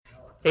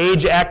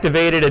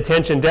age-activated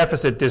attention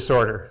deficit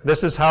disorder.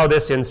 This is how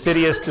this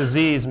insidious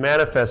disease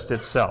manifests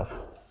itself.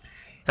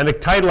 And the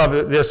title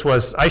of this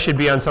was, I should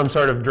be on some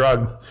sort of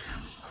drug.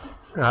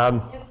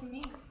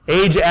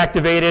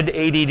 Age-activated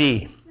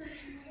ADD.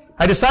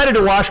 I decided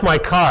to wash my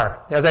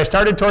car. As I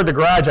started toward the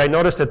garage, I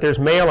noticed that there's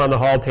mail on the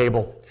hall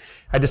table.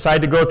 I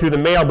decided to go through the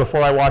mail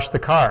before I washed the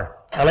car.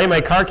 I lay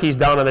my car keys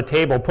down on the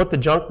table, put the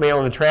junk mail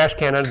in the trash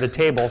can under the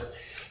table,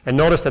 and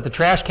noticed that the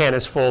trash can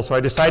is full, so I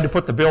decided to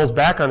put the bills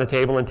back on the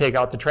table and take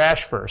out the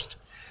trash first.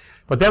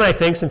 But then I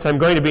think, since I'm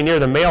going to be near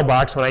the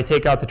mailbox when I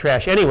take out the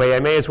trash anyway, I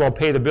may as well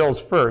pay the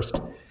bills first.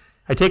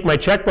 I take my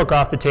checkbook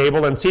off the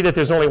table and see that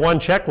there's only one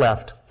check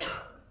left.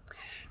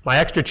 My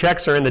extra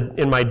checks are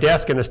in my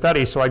desk in the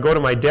study, so I go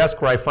to my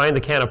desk where I find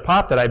the can of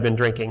pop that I've been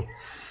drinking.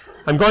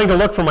 I'm going to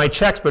look for my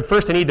checks, but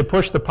first I need to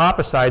push the pop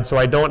aside so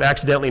I don't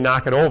accidentally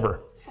knock it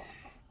over.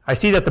 I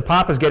see that the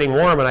pop is getting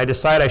warm, and I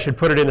decide I should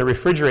put it in the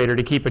refrigerator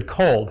to keep it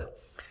cold.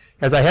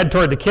 As I head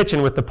toward the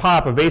kitchen with the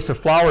pop, a vase of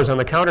flowers on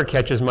the counter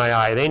catches my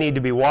eye. They need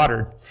to be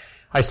watered.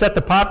 I set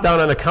the pop down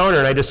on the counter,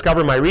 and I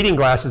discover my reading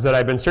glasses that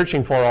I've been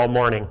searching for all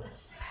morning.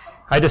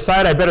 I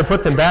decide I better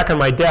put them back on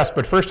my desk,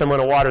 but first I'm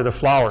going to water the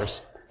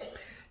flowers.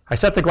 I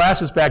set the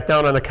glasses back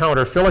down on the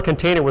counter, fill a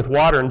container with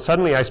water, and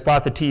suddenly I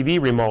spot the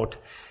TV remote.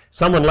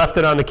 Someone left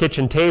it on the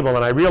kitchen table,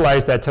 and I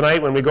realize that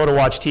tonight when we go to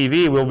watch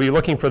TV, we'll be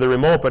looking for the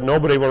remote, but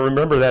nobody will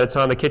remember that it's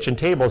on the kitchen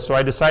table, so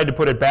I decide to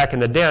put it back in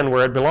the den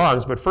where it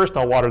belongs, but first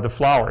I'll water the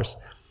flowers.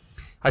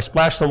 I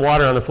splash some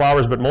water on the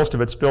flowers, but most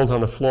of it spills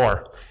on the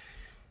floor.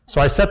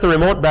 So I set the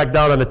remote back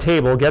down on the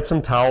table, get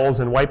some towels,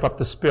 and wipe up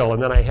the spill,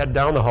 and then I head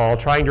down the hall,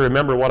 trying to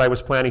remember what I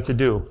was planning to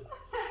do.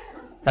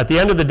 At the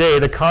end of the day,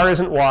 the car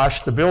isn't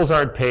washed, the bills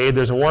aren't paid,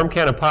 there's a warm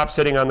can of pop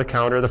sitting on the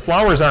counter, the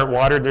flowers aren't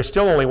watered, there's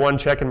still only one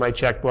check in my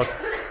checkbook.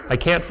 I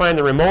can't find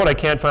the remote, I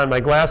can't find my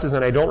glasses,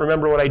 and I don't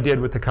remember what I did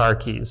with the car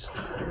keys.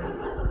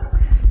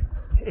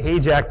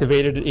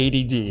 Age-activated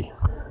ADD.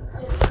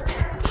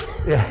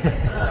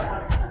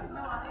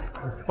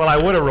 Well, I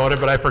would have wrote it,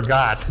 but I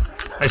forgot.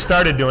 I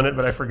started doing it,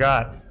 but I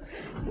forgot.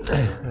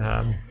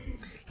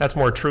 That's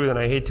more true than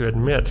I hate to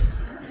admit.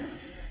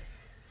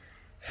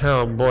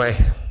 Oh, boy.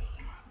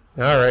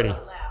 Alrighty.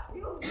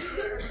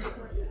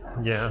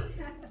 Yeah.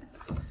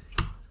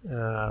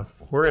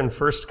 We're in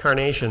First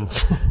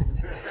Carnations.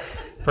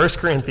 1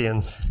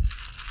 Corinthians,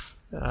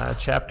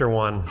 chapter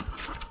 1.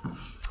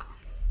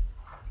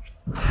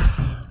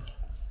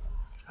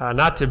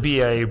 Not to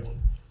be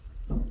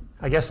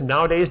I guess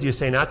nowadays, do you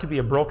say not to be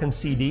a broken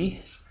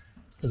CD?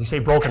 Because you say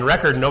broken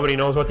record, nobody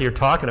knows what you're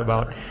talking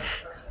about.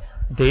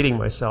 Dating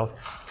myself.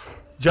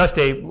 Just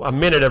a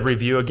minute of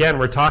review. Again,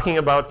 we're talking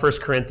about 1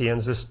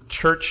 Corinthians, this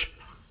church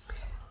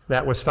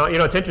that was found. You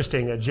know, it's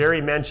interesting that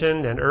Jerry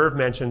mentioned and Irv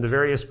mentioned the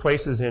various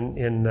places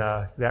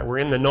that were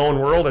in the known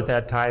world at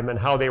that time and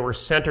how they were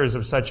centers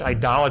of such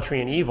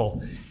idolatry and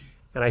evil.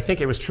 And I think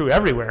it was true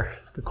everywhere.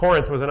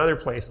 Corinth was another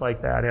place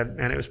like that,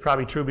 and it was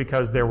probably true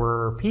because there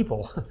were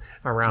people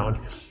around,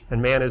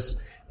 and man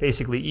is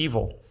basically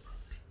evil.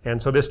 And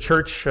so this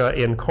church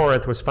in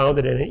Corinth was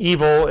founded in an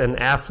evil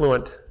and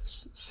affluent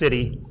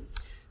city.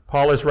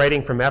 Paul is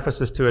writing from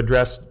Ephesus to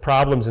address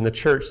problems in the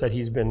church that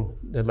he's been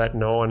let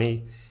know,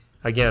 and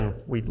again,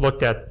 we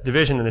looked at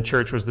division in the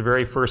church was the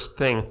very first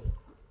thing,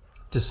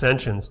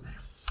 dissensions.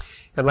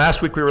 And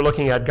last week we were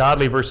looking at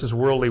godly versus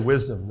worldly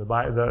wisdom.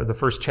 The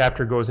first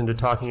chapter goes into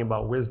talking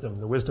about wisdom,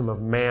 the wisdom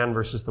of man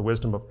versus the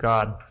wisdom of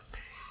God.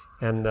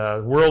 And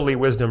worldly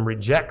wisdom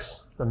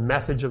rejects the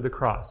message of the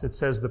cross. It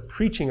says the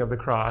preaching of the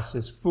cross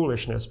is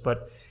foolishness,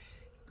 but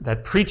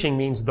that preaching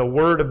means the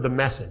word of the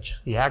message.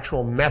 The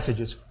actual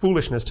message is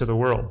foolishness to the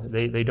world.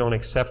 They don't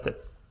accept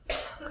it.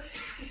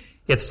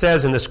 It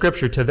says in the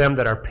scripture, to them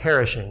that are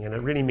perishing, and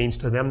it really means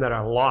to them that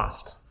are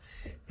lost.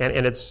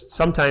 And it's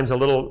sometimes a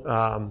little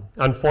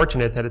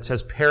unfortunate that it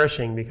says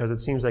perishing because it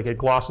seems like it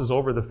glosses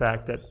over the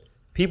fact that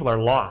people are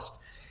lost.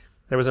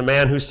 There was a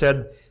man who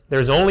said,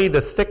 there's only the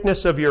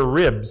thickness of your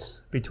ribs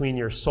between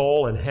your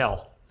soul and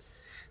hell.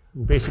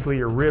 Basically,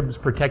 your ribs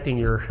protecting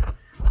your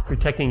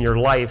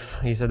life.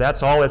 He said,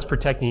 that's all that's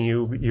protecting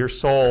you, your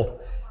soul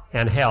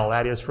and hell.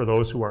 That is for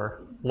those who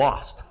are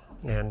lost.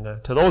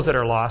 And to those that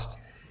are lost,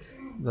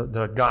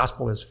 the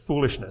gospel is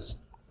foolishness.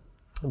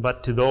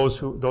 But to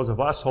those of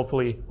us,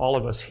 hopefully, all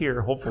of us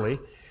here, hopefully,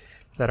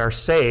 that are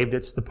saved,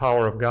 it's the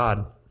power of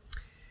God.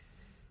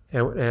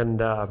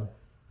 And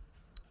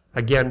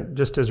again,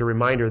 just as a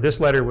reminder, this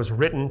letter was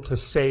written to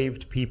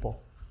saved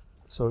people.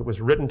 So it was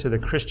written to the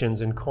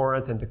Christians in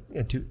Corinth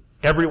and to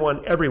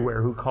everyone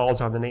everywhere who calls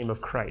on the name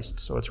of Christ.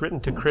 So it's written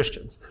to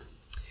Christians.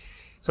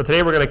 So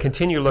today we're going to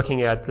continue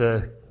looking at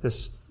the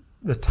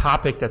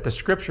topic that the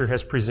Scripture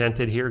has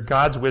presented here,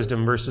 God's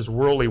wisdom versus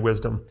worldly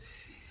wisdom.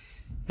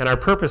 And our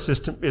purpose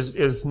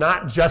is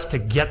not just to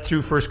get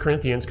through 1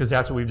 Corinthians, because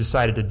that's what we've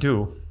decided to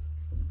do,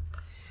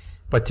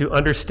 but to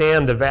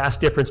understand the vast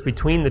difference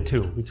between the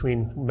two,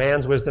 between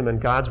man's wisdom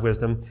and God's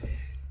wisdom,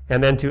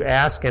 and then to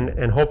ask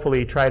and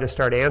hopefully try to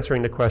start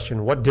answering the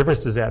question, what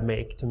difference does that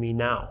make to me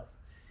now?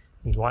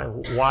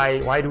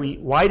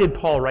 Why did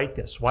Paul write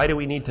this? Why do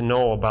we need to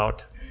know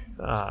about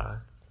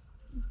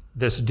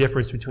this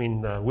difference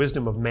between the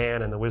wisdom of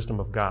man and the wisdom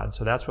of God.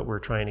 So that's what we're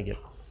trying to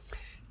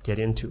get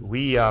into.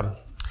 We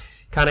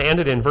kind of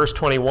ended in verse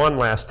 21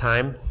 last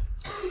time,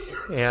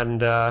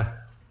 and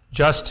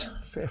just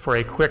for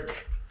a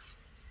quick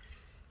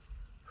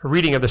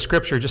reading of the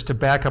scripture, just to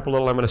back up a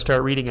little, I'm going to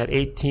start reading at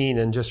 18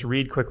 and just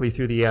read quickly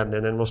through the end,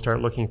 and then we'll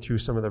start looking through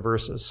some of the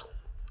verses.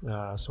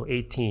 So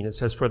 18, it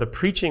says, "For the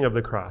preaching of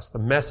the cross, the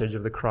message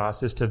of the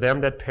cross, is to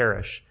them that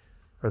perish,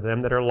 or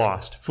them that are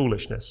lost,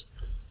 foolishness.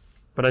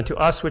 But unto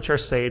us which are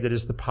saved, it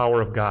is the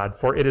power of God.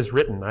 For it is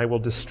written, I will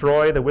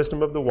destroy the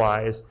wisdom of the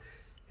wise,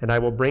 and I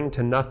will bring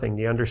to nothing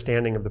the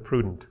understanding of the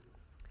prudent.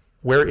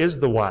 Where is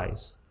the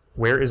wise?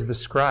 Where is the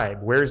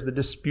scribe? Where is the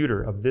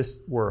disputer of this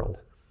world?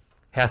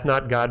 Hath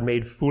not God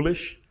made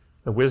foolish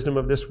the wisdom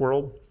of this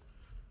world?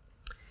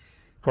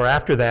 For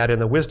after that, in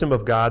the wisdom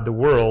of God, the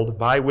world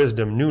by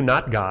wisdom knew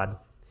not God.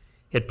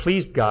 It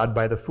pleased God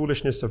by the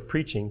foolishness of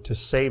preaching to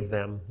save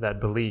them that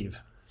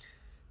believe.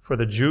 For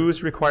the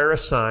Jews require a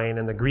sign,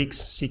 and the Greeks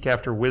seek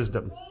after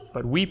wisdom.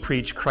 But we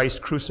preach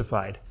Christ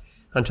crucified,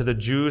 unto the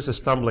Jews a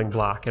stumbling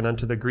block, and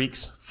unto the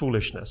Greeks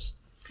foolishness.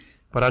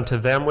 But unto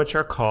them which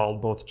are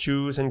called, both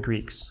Jews and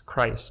Greeks,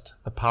 Christ,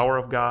 the power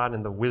of God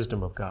and the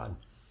wisdom of God.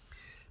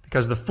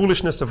 Because the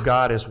foolishness of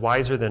God is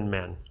wiser than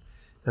men,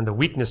 and the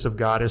weakness of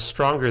God is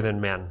stronger than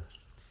men.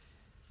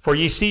 For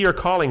ye see your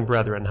calling,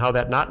 brethren, how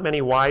that not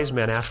many wise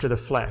men after the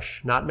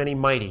flesh, not many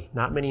mighty,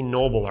 not many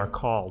noble are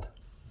called.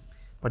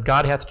 But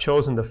God hath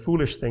chosen the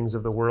foolish things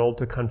of the world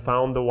to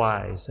confound the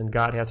wise, and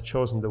God hath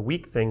chosen the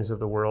weak things of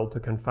the world to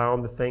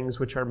confound the things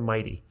which are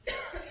mighty.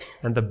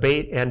 And the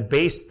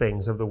base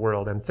things of the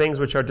world, and things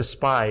which are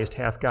despised,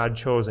 hath God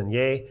chosen,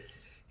 yea,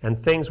 and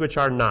things which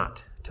are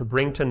not, to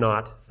bring to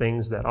naught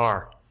things that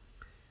are,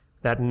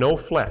 that no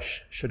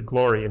flesh should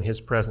glory in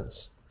his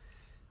presence.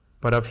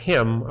 But of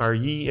him are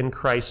ye in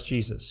Christ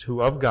Jesus,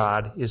 who of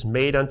God is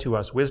made unto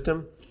us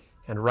wisdom,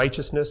 and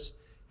righteousness,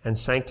 and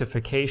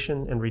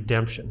sanctification, and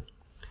redemption,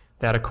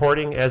 that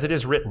according as it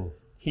is written,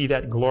 he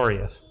that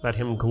glorieth, let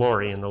him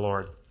glory in the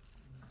Lord."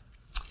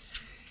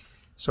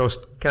 So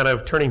kind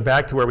of turning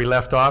back to where we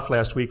left off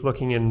last week,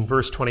 looking in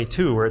verse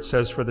 22, where it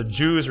says, "For the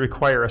Jews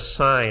require a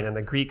sign, and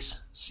the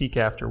Greeks seek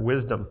after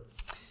wisdom."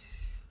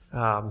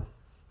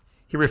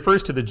 He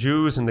refers to the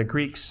Jews and the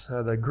Greeks.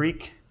 The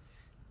Greek,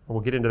 we'll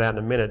get into that in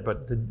a minute,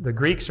 but the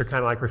Greeks are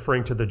kind of like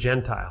referring to the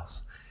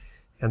Gentiles.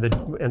 And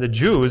the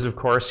Jews, of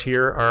course,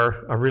 here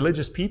are a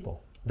religious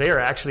people. They are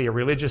actually a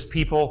religious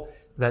people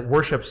that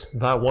worships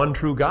the one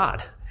true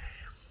God.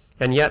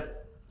 And yet,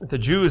 the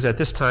Jews at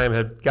this time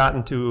had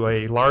gotten to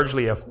a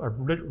largely a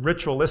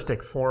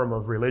ritualistic form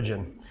of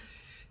religion.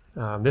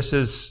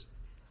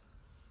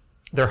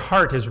 Their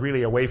heart is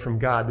really away from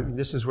God.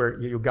 This is where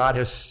God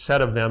has said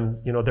of them,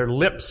 their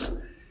lips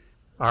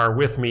are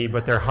with me,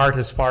 but their heart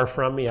is far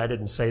from me. I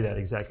didn't say that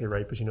exactly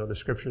right, but the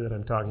scripture that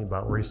I'm talking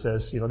about where he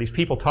says, these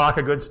people talk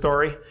a good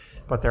story,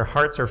 but their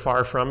hearts are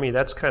far from me.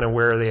 That's kind of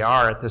where they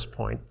are at this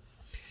point.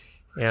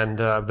 And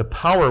the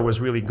power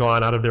was really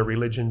gone out of their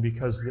religion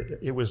because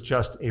it was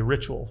just a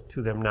ritual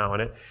to them now.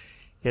 And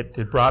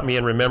it brought me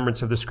in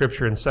remembrance of the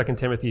scripture in 2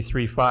 Timothy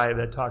 3:5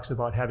 that talks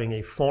about having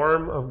a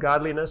form of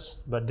godliness,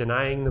 but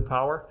denying the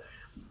power.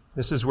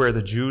 This is where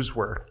the Jews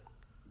were.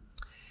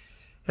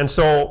 And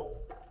so,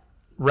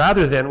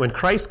 when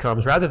Christ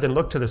comes, rather than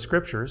look to the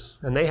scriptures,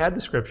 and they had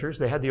the scriptures,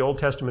 they had the Old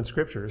Testament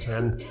scriptures,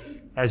 and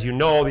as you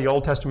know, the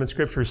Old Testament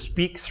scriptures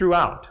speak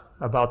throughout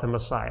about the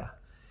Messiah.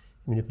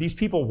 If these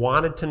people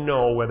wanted to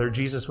know whether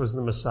Jesus was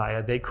the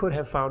Messiah, they could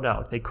have found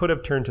out. They could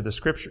have turned to the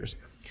scriptures.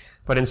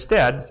 But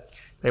instead,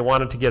 they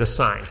wanted to get a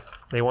sign.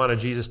 They wanted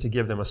Jesus to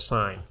give them a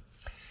sign.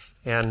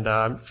 And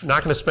I'm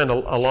not going to spend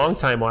a long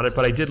time on it,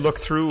 but I did look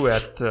through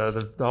at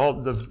all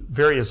the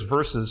various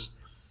verses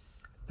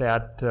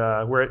that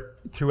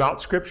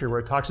throughout Scripture where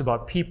it talks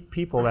about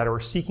people that are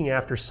seeking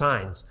after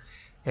signs.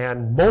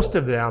 And most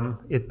of them,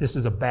 this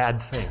is a bad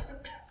thing.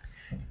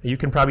 You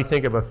can probably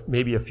think of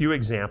maybe a few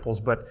examples,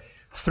 but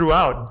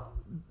throughout,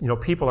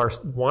 people are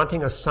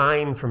wanting a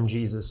sign from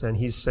Jesus, and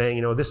he's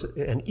saying,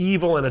 an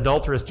evil and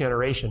adulterous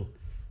generation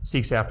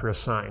seeks after a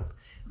sign.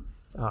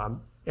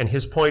 And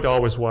his point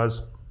always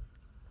was,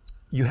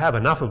 you have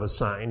enough of a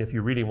sign if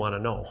you really want to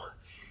know.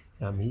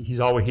 He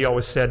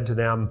always said to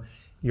them,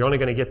 you're only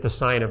going to get the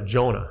sign of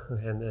Jonah.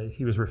 And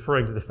he was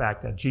referring to the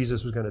fact that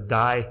Jesus was going to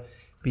die,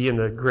 be in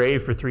the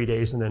grave for 3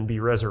 days, and then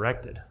be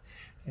resurrected.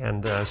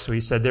 And so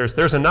he said,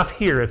 there's enough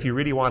here if you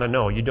really want to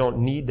know. You don't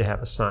need to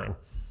have a sign.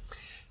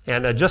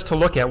 And just to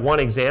look at one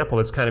example,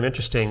 it's kind of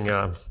interesting.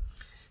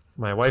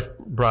 My wife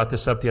brought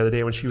this up the other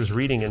day when she was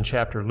reading in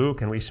chapter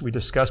Luke, and we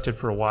discussed it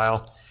for a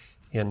while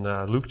in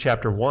Luke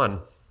chapter 1.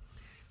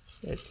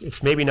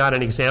 It's maybe not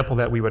an example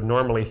that we would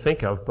normally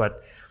think of,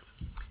 but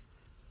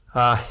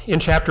in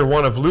chapter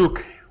 1 of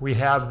Luke, we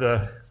have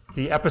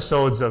the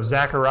episodes of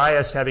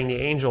Zacharias having the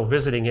angel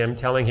visiting him,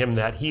 telling him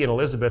that he and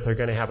Elizabeth are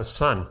going to have a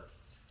son.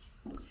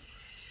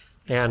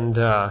 And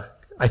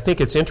I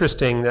think it's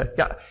interesting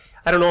that,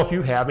 I don't know if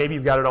you have, maybe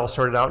you've got it all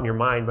sorted out in your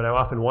mind, but I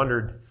often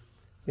wondered,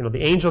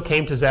 the angel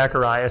came to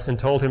Zacharias and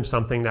told him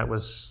something that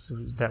was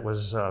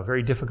a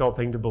very difficult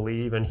thing to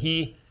believe, and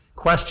he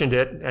questioned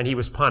it, and he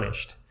was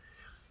punished.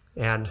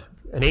 And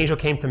an angel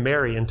came to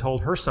Mary and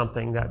told her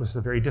something that was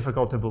very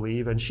difficult to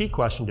believe, and she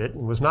questioned it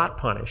and was not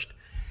punished.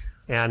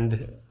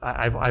 And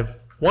I've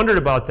wondered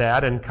about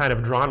that and kind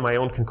of drawn my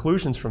own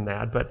conclusions from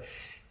that. But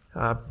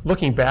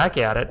looking back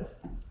at it,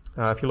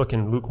 if you look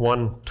in Luke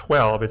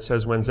 1:12, it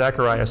says, when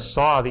Zacharias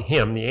saw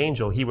him, the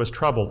angel, he was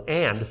troubled,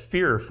 and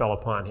fear fell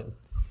upon him.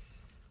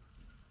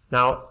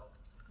 Now,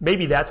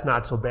 maybe that's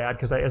not so bad,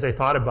 because as I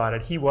thought about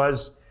it, he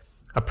was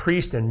a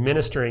priest and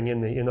ministering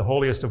in the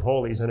holiest of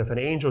holies, and if an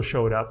angel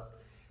showed up,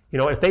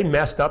 if they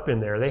messed up in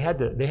there, they had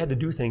to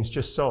do things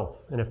just so.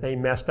 And if they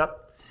messed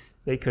up,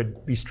 they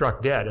could be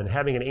struck dead. And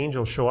having an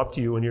angel show up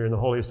to you when you're in the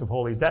holiest of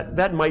holies,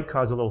 that might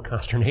cause a little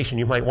consternation.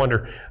 You might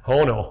wonder,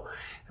 oh no.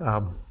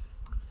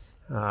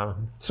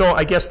 So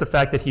I guess the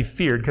fact that he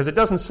feared, because it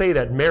doesn't say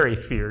that Mary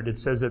feared, it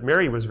says that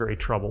Mary was very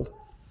troubled.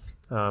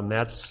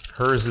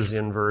 Hers is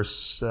in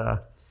verse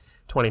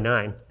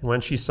 29.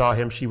 When she saw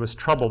him, she was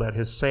troubled at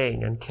his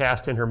saying, and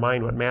cast in her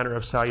mind what manner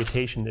of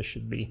salutation this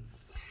should be.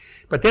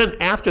 But then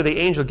after the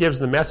angel gives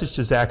the message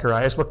to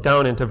Zacharias, look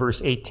down into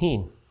verse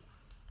 18.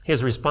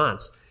 His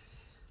response.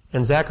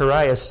 And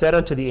Zacharias said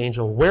unto the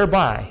angel,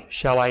 whereby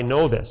shall I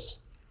know this?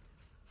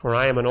 For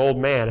I am an old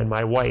man, and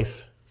my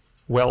wife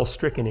well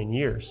stricken in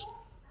years.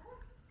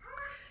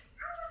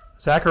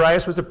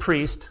 Zacharias was a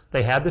priest.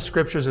 They had the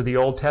scriptures of the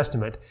Old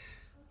Testament.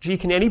 Gee,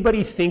 can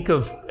anybody think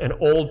of an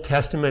Old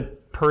Testament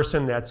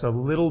person that's a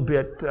little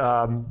bit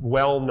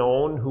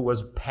well-known, who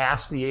was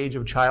past the age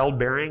of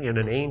childbearing, and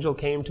an angel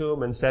came to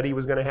him and said he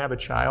was going to have a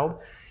child,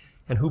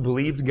 and who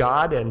believed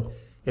God, and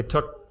it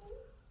took,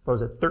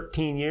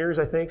 13 years,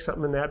 I think,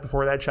 something in that,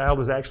 before that child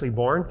was actually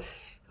born?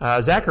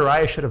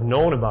 Zacharias should have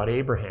known about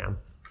Abraham.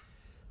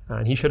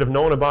 And he should have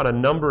known about a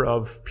number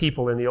of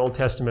people in the Old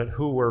Testament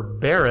who were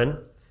barren,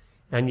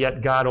 and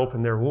yet God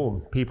opened their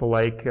womb. People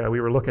like, we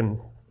were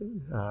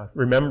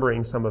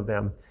remembering some of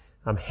them.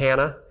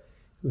 Hannah,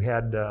 who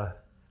had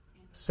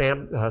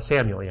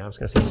Samuel, I was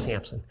going to say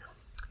Samson.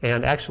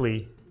 And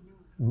actually,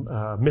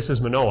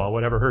 Mrs. Manoah,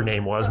 whatever her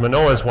name was,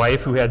 Manoah's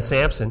wife, who had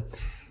Samson,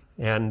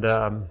 and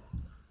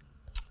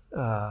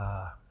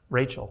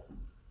Rachel,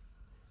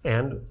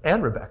 and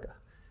Rebekah.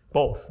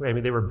 Both. I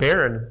mean, they were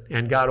barren,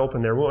 and God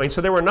opened their womb. And so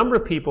there were a number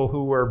of people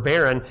who were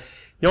barren.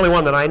 The only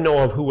one that I know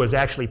of who was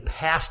actually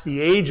past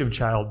the age of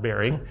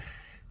childbearing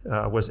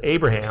was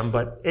Abraham,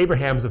 but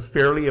Abraham's a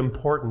fairly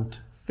important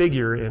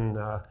figure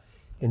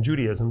in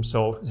Judaism,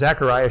 so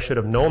Zechariah should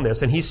have known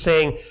this. And he's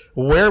saying,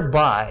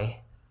 whereby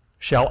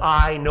shall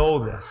I know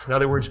this? In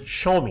other words,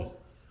 show me.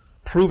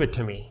 Prove it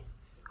to me.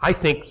 I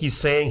think he's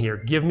saying here,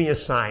 give me a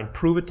sign.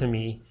 Prove it to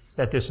me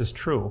that this is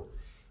true.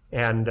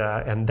 And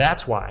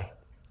that's why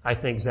I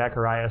think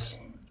Zacharias,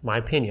 my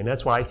opinion,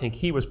 that's why I think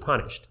he was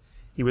punished.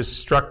 He was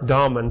struck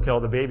dumb until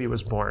the baby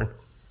was born,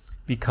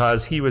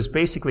 because he was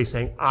basically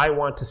saying, I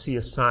want to see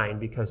a sign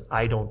because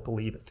I don't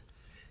believe it.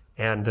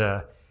 And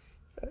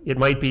it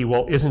might be,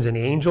 well, isn't an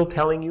angel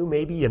telling you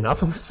maybe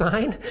enough of a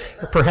sign?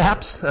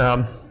 Perhaps.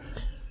 I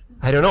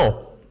don't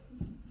know.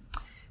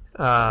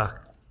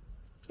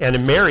 And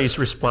in Mary's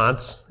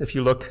response, if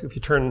you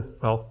turn,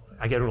 well,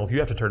 I don't know if you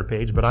have to turn a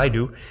page, but I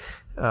do.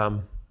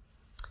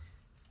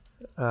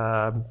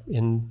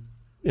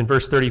 In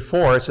verse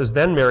 34, it says,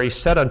 Then Mary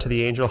said unto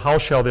the angel, How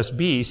shall this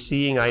be,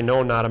 seeing I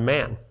know not a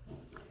man?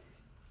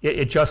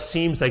 It just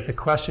seems like the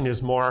question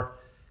is more,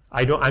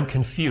 I'm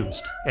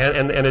confused.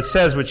 And it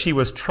says that she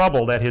was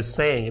troubled at his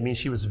saying. I mean,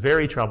 she was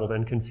very troubled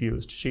and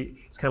confused.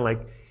 It's kind of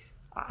like,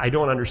 I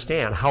don't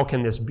understand. How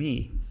can this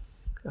be?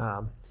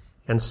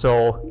 And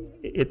so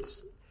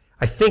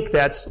I think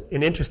that's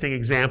an interesting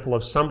example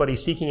of somebody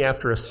seeking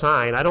after a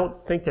sign. I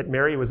don't think that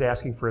Mary was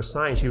asking for a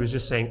sign. She was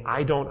just saying,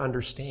 I don't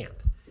understand.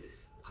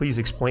 Please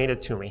explain it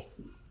to me.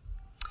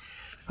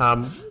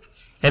 And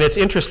it's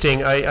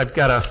interesting. I've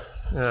got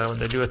what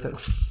did I do with it?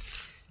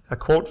 A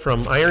quote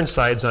from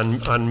Ironsides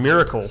on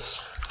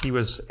miracles. He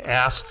was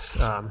asked,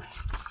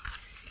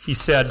 he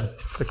said,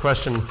 the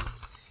question,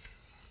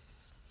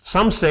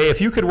 some say, if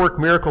you could work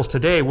miracles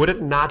today, would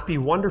it not be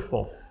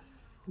wonderful?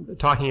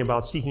 Talking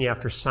about seeking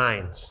after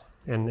signs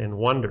and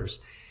wonders.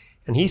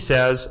 And he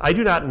says, I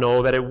do not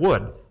know that it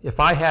would. If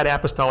I had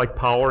apostolic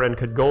power and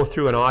could go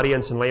through an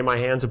audience and lay my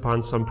hands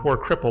upon some poor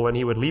cripple and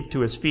he would leap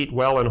to his feet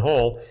well and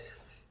whole,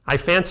 I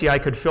fancy I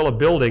could fill a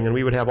building and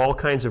we would have all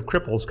kinds of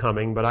cripples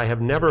coming, but I have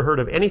never heard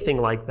of anything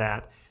like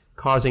that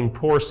causing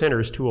poor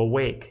sinners to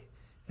awake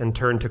and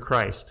turn to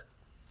Christ.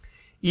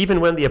 Even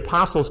when the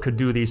apostles could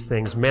do these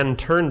things, men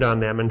turned on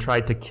them and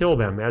tried to kill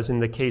them, as in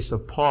the case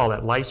of Paul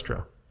at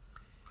Lystra.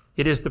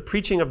 It is the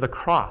preaching of the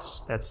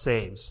cross that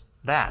saves.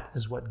 That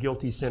is what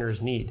guilty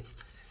sinners need.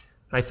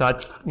 I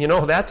thought,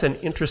 that's a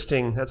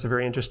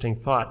very interesting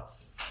thought.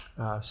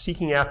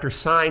 Seeking after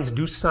signs,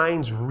 do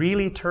signs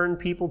really turn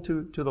people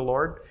to the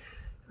Lord?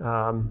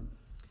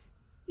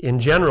 In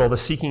general, the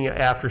seeking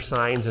after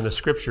signs in the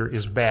Scripture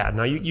is bad.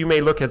 Now, you may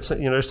look at,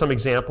 there's some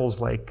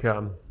examples like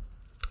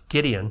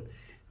Gideon.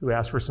 who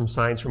asked for some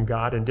signs from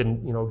God and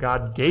didn't,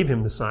 God gave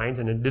him the signs,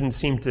 and it didn't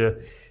seem to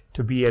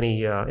be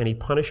any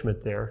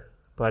punishment there.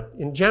 But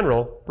in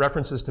general,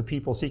 references to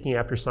people seeking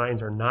after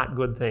signs are not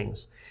good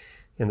things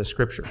in the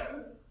Scripture.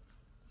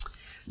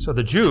 So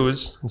the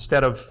Jews,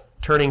 instead of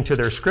turning to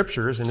their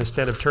Scriptures and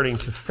instead of turning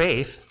to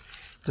faith,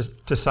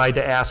 decide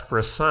to ask for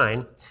a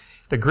sign.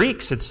 The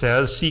Greeks, it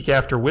says, seek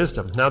after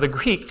wisdom. Now the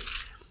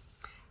Greeks,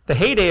 the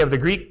heyday of the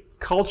Greek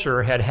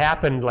culture had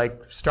happened,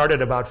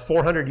 started about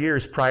 400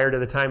 years prior to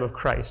the time of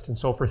Christ. And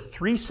so for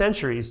 3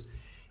 centuries,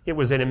 it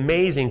was an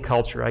amazing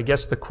culture. I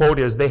guess the quote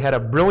is, they had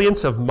a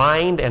brilliance of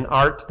mind and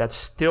art that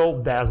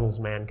still dazzles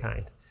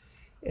mankind.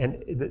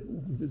 And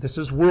this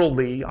is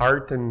worldly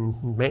art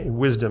and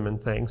wisdom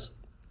and things.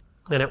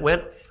 And it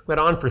went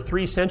on for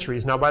 3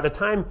 centuries. Now, by the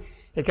time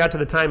it got to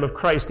the time of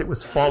Christ, it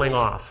was falling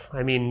off.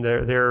 I mean,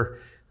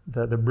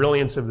 the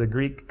brilliance of the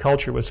Greek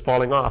culture was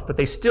falling off. But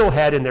they still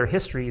had in their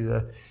history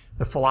the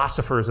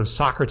philosophers of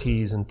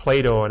Socrates and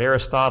Plato and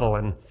Aristotle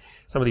and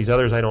some of these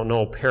others I don't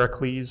know,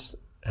 Pericles,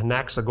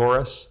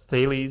 Anaxagoras,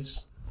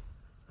 Thales.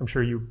 I'm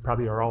sure you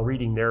probably are all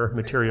reading their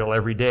material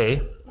every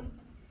day.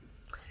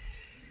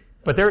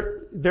 But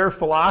their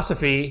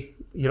philosophy,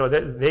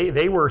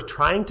 they were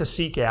trying to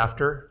seek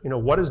after,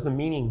 what is the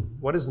meaning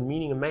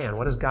of man?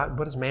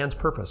 What is man's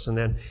purpose?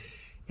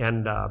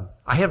 And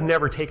I have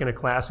never taken a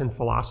class in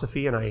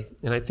philosophy, and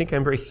I think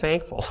I'm very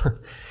thankful.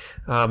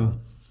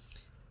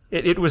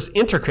 It was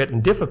intricate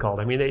and difficult.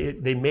 I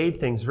mean, they made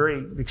things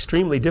very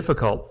extremely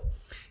difficult,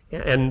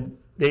 and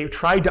they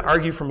tried to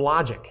argue from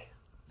logic.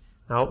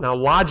 Now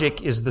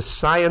logic is the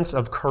science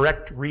of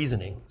correct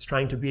reasoning. It's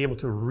trying to be able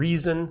to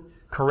reason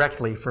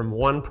correctly from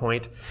one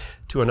point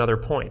to another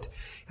point.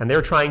 And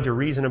they're trying to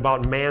reason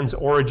about man's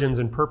origins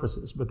and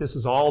purposes. But this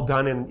is all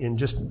done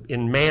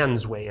in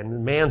man's way,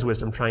 and man's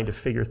wisdom, trying to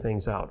figure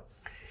things out.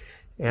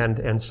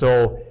 And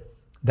so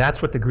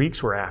that's what the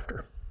Greeks were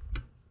after.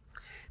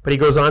 But he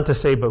goes on to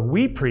say, but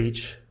we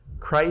preach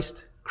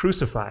Christ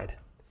crucified.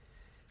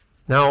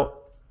 Now,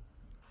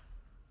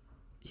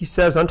 he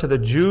says, unto the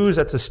Jews,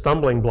 that's a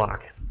stumbling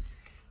block.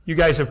 You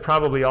guys have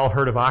probably all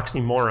heard of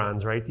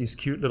oxymorons, right? These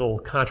cute little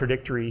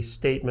contradictory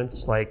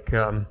statements like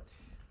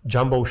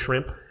jumbo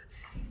shrimp.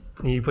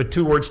 And you put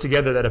 2 words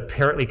together that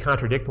apparently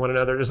contradict one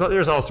another.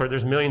 There's all sorts.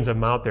 There's millions of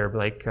them out there,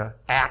 like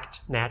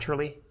act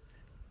naturally,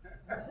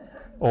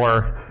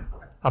 or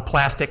a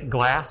plastic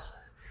glass.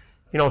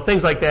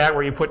 Things like that,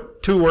 where you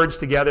put 2 words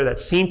together that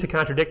seem to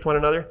contradict one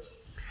another.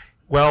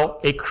 Well,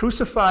 a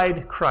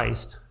crucified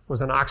Christ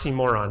was an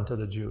oxymoron to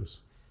the Jews.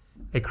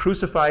 A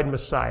crucified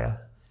Messiah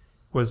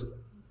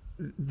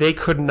they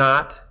could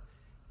not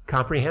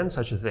comprehend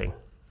such a thing.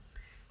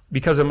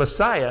 Because a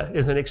Messiah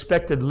is an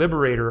expected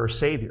liberator or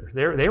savior.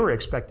 They were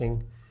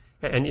expecting,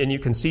 and you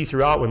can see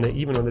throughout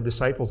even when the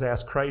disciples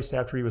asked Christ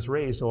after he was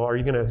raised, well, are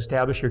you going to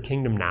establish your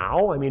kingdom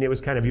now? I mean, it was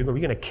kind of, are you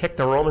going to kick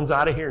the Romans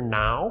out of here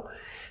now?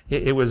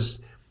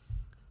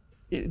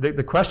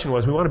 The question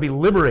was, we want to be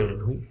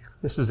liberated.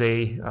 This is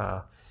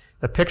the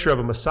picture of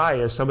a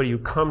Messiah is somebody who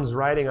comes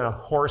riding on a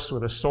horse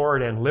with a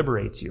sword and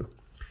liberates you.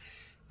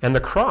 And the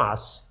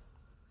cross,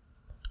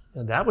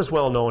 and that was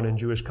well known in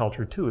Jewish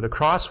culture too. The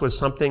cross was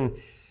something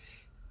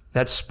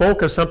that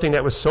spoke of something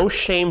that was so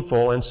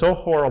shameful and so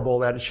horrible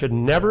that it should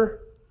never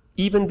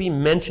even be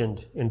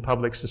mentioned in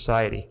public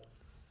society.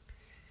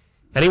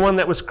 Anyone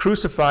that was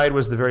crucified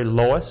was the very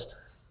lowest.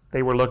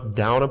 They were looked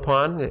down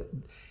upon.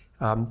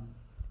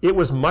 It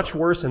was much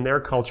worse in their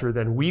culture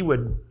than we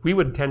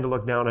would tend to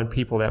look down on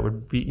people that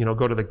would be,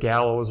 go to the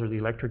gallows or the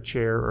electric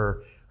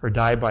chair or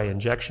die by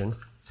injection.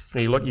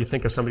 And you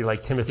think of somebody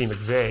like Timothy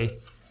McVeigh,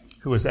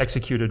 who was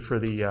executed for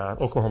the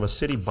Oklahoma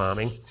City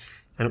bombing,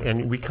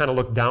 and we kind of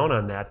look down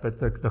on that, but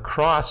the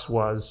cross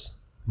was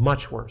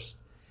much worse.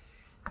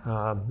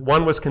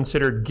 One was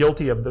considered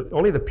guilty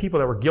only the people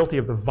that were guilty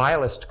of the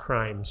vilest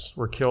crimes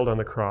were killed on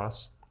the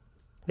cross.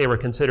 They were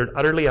considered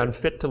utterly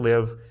unfit to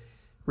live,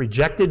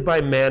 rejected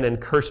by men, and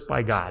cursed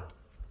by God.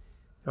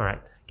 All right,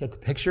 get the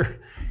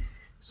picture?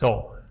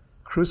 So,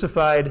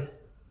 crucified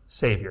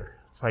Savior.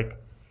 It's like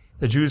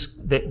the Jews,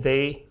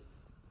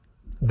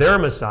 their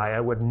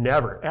Messiah would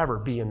never, ever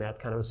be in that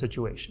kind of a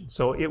situation.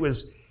 So it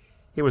was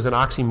an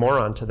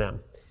oxymoron to them.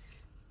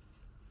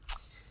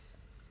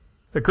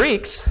 The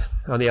Greeks,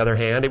 on the other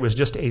hand, it was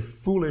just a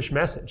foolish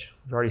message.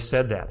 I've already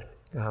said that.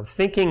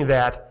 Thinking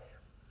that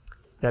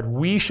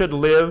we should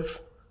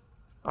live,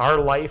 our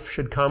life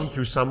should come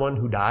through someone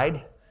who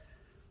died,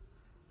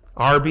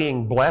 our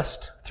being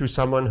blessed through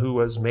someone who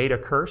was made a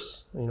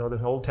curse.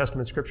 The Old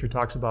Testament scripture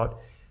talks about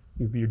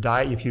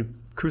if you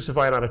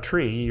crucified on a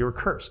tree, you're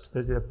cursed.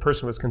 The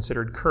person was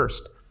considered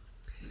cursed.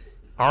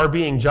 Our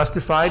being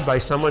justified by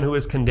someone who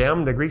is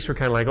condemned, the Greeks were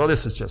kind of like,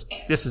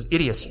 this is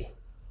idiocy.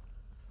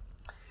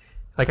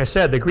 Like I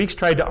said, the Greeks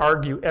tried to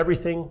argue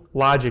everything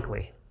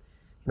logically,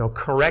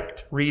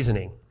 correct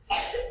reasoning.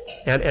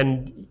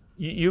 And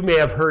you may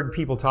have heard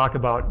people talk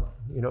about,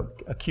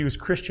 accuse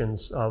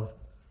Christians of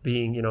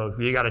being,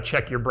 you got to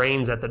check your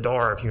brains at the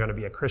door if you're going to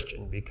be a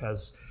Christian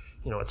because,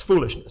 it's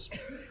foolishness.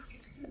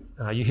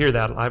 You hear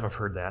that, I've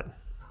heard that.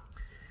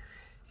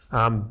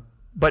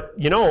 But,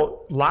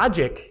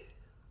 logic,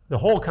 the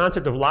whole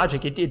concept of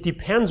logic, it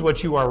depends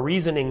what you are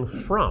reasoning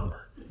from.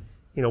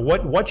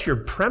 What your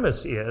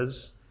premise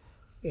is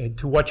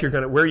to where you're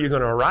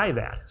going to arrive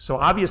at. So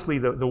obviously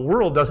the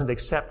world doesn't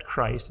accept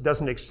Christ,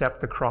 doesn't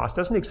accept the cross,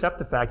 doesn't accept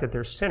the fact that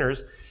they're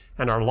sinners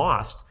and are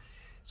lost.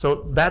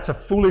 So that's a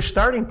foolish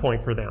starting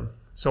point for them.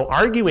 So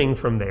arguing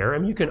from there,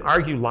 you can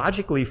argue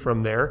logically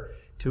from there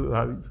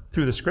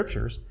through the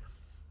scriptures,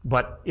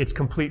 but it's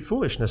complete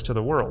foolishness to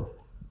the world.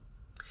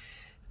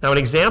 Now, an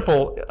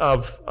example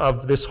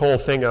of this whole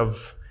thing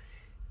of,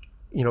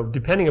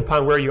 depending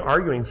upon where you're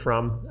arguing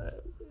from,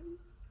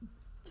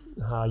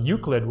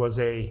 Euclid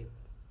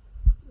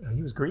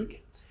he was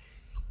Greek.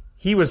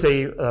 He was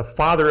a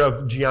father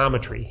of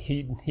geometry.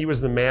 He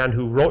was the man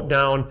who wrote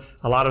down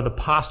a lot of the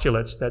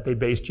postulates that they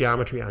based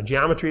geometry on.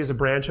 Geometry is a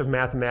branch of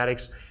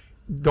mathematics.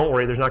 Don't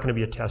worry, there's not going to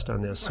be a test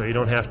on this, so you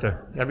don't have to.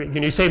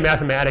 You say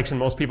mathematics, and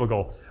most people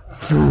go,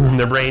 boom,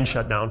 their brain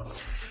shut down.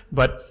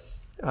 But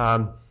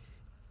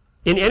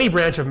in any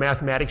branch of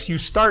mathematics, you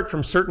start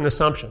from certain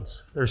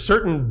assumptions. There are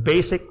certain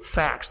basic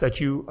facts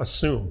that you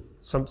assume.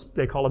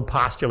 They call them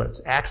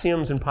postulates,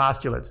 axioms and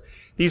postulates.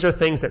 These are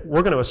things that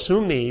we're going to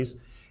assume these,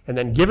 and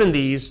then given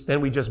these, then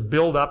we just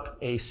build up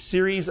a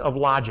series of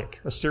logic,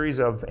 a series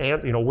of,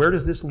 where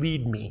does this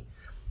lead me?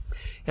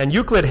 And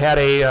Euclid had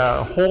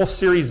a whole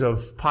series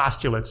of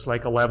postulates,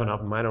 like 11 of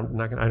them. I don't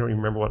even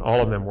remember what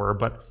all of them were,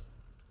 but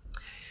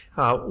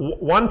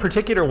one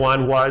particular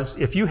one was,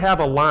 if you have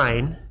a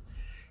line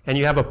and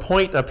you have a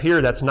point up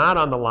here that's not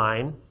on the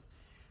line,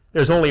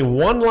 there's only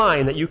one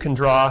line that you can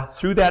draw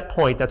through that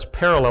point that's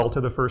parallel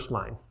to the first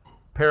line.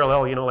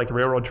 Parallel, like the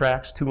railroad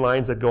tracks, two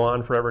lines that go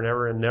on forever and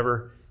ever and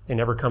they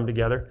never come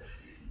together.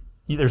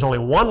 There's only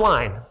one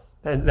line,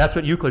 and that's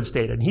what Euclid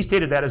stated. And he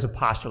stated that as a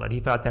postulate. He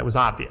thought that was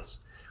obvious.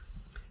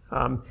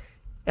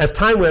 As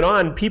time went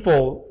on,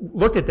 people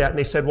looked at that and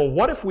they said, well,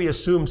 what if we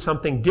assume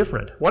something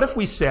different? What if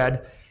we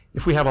said,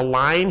 if we have a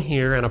line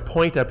here and a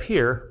point up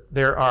here,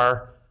 there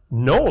are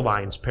no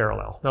lines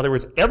parallel? In other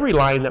words, every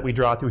line that we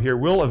draw through here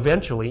will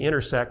eventually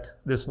intersect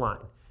this line.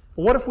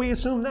 Well, what if we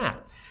assume that?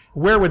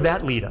 Where would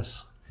that lead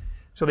us?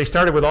 So they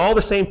started with all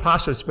the same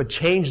postulates, but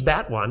changed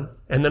that one,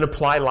 and then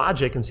apply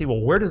logic and see,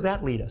 well, where does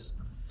that lead us?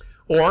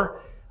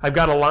 Or, I've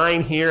got a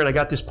line here, and I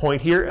got this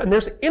point here, and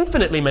there's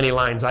infinitely many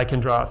lines I can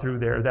draw through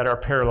there that are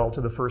parallel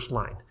to the first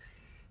line.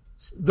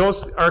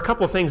 Those are a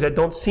couple of things that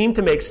don't seem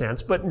to make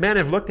sense, but men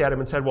have looked at them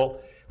and said, well,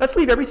 let's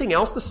leave everything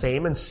else the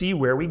same and see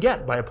where we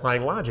get by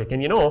applying logic.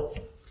 And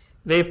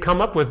they've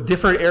come up with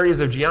different areas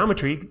of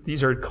geometry.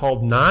 These are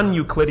called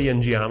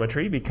non-Euclidean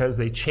geometry because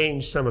they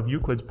changed some of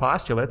Euclid's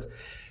postulates.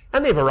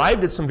 And they've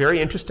arrived at some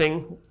very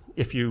interesting,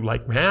 if you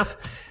like math,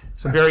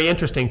 some very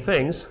interesting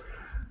things.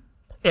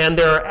 And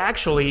there are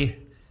actually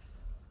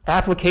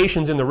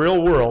applications in the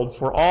real world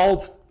for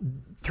all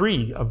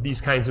three of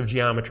these kinds of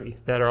geometry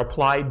that are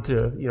applied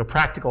to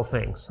practical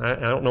things. I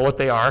don't know what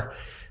they are.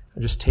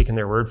 I'm just taking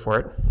their word for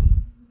it,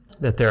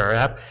 that there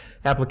are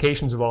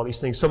applications of all these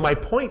things. So my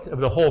point of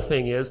the whole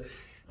thing is,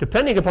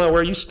 depending upon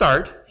where you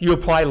start, you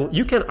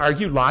can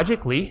argue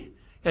logically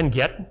and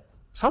get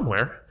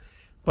somewhere.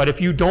 But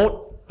if you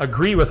don't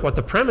agree with what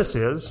the premise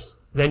is,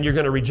 then you're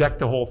going to reject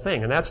the whole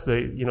thing. And that's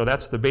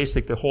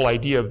the whole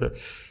idea of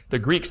the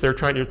Greeks. They're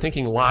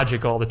thinking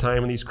logic all the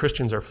time, and these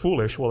Christians are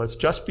foolish. Well, it's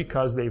just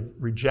because they've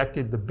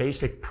rejected the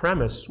basic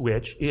premise,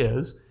 which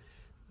is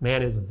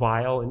man is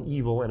vile and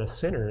evil and a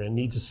sinner and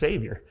needs a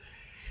savior.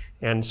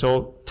 And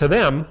so to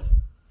them,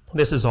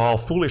 this is all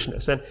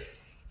foolishness. And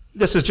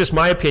this is just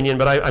my opinion,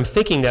 but I'm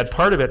thinking that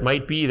part of it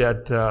might be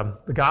that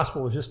the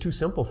gospel was just too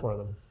simple for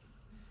them,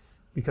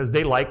 because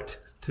they like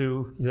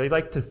to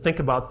think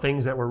about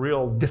things that were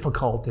real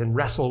difficult and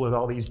wrestle with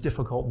all these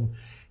difficult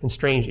and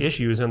strange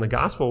issues, and the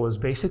gospel was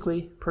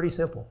basically pretty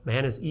simple.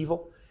 Man is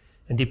evil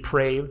and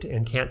depraved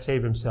and can't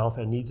save himself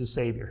and needs a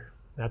savior.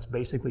 That's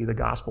basically the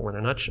gospel in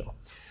a nutshell.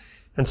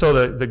 And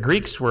so the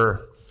Greeks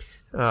were,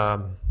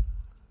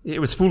 it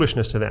was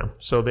foolishness to them.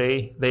 So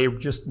they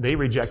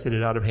rejected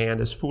it out of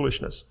hand as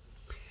foolishness.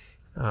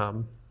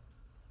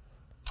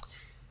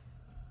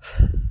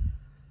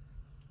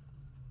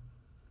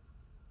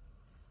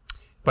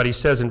 But he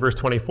says in verse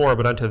 24,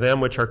 but unto them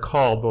which are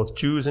called, both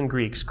Jews and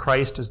Greeks,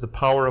 Christ is the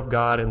power of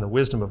God and the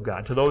wisdom of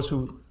God. To those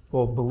who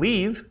will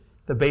believe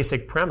the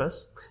basic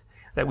premise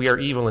that we are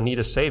evil and need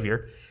a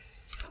Savior,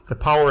 the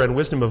power and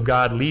wisdom of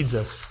God leads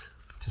us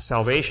to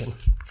salvation.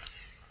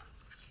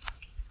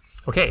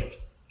 Okay,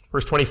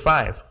 verse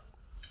 25.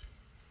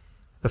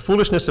 The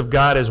foolishness of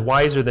God is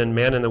wiser than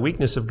men, and the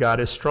weakness of God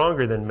is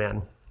stronger than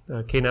men.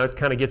 Okay, now it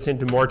kind of gets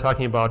into more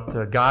talking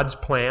about God's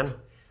plan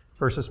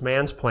versus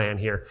man's plan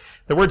here.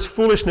 The words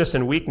foolishness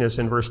and weakness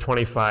in verse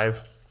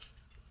 25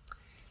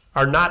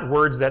 are not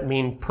words that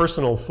mean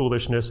personal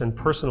foolishness and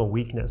personal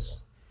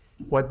weakness.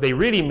 What they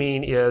really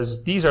mean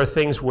is these are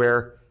things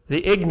where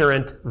the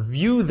ignorant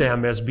view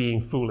them as being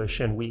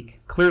foolish and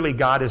weak. Clearly,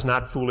 God is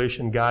not foolish,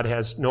 and God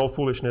has no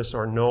foolishness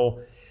or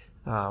no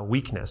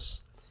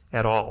weakness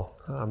at all.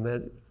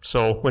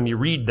 So when you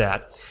read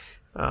that,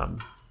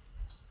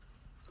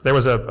 There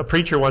was a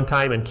preacher one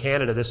time in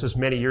Canada, this was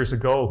many years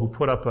ago, who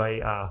put up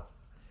a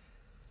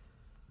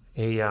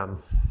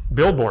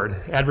billboard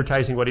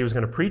advertising what he was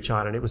going to preach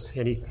on, and it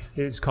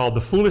was called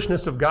The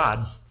Foolishness of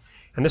God.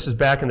 And this is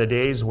back in the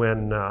days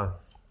when, I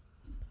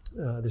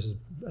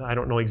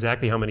don't know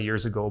exactly how many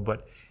years ago,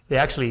 but they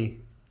actually,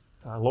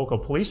 local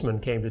policemen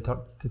came to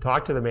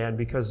talk to the man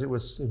because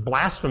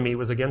blasphemy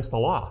was against the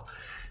law.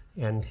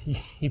 And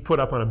he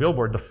put up on a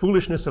billboard, The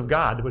Foolishness of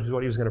God, which is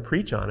what he was going to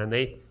preach on. And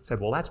they said,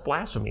 well, that's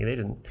blasphemy. They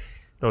didn't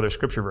know their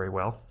scripture very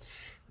well.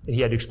 And he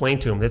had to explain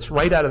to them, it's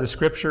right out of the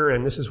scripture,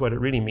 and this is what it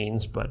really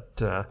means.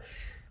 But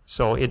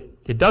so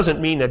it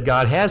doesn't mean that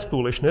God has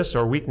foolishness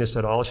or weakness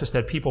at all. It's just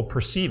that people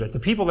perceive it. The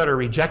people that are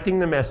rejecting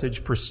the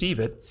message perceive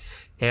it.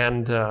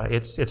 And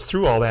it's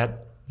through all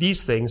that,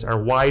 these things are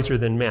wiser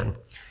than men.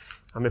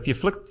 If you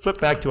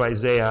flip back to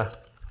Isaiah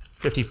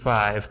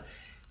 55,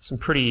 some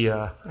pretty,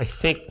 I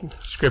think,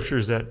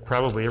 scriptures that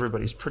probably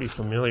everybody's pretty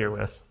familiar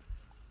with.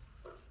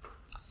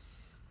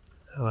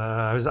 It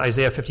was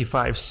Isaiah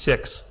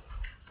 55:6,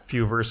 a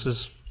few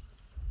verses.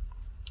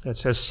 It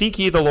says, "Seek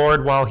ye the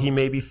Lord while he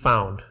may be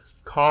found.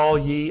 Call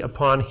ye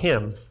upon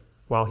him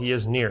while he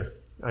is near."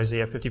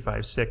 Isaiah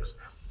 55:6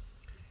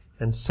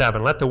 and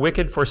 7. "Let the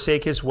wicked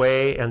forsake his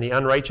way, and the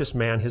unrighteous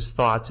man his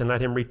thoughts, and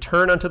let him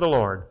return unto the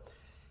Lord.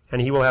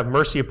 And he will have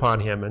mercy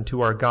upon him and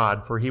to our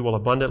God, for he will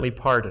abundantly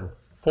pardon.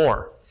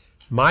 For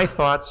my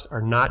thoughts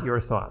are not your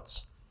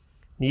thoughts,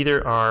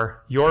 neither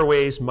are your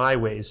ways my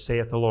ways,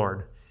 saith the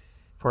Lord.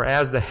 For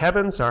as the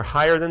heavens are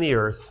higher than the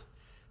earth,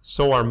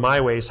 so are my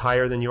ways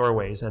higher than your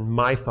ways, and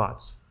my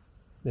thoughts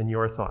than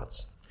your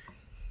thoughts."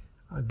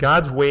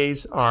 God's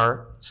ways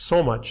are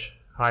so much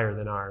higher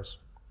than ours.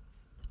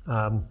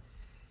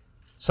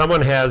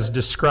 Someone has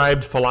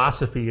described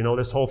philosophy,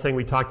 this whole thing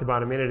we talked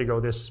about a minute ago,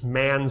 this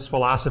man's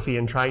philosophy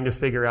and trying to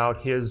figure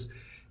out his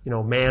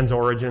man's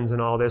origins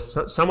and all this.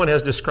 Someone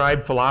has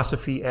described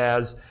philosophy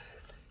as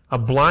a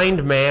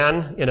blind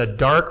man in a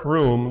dark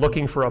room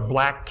looking for a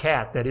black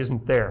cat that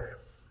isn't there.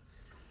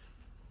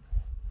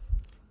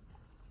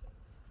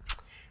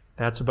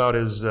 That's about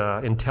as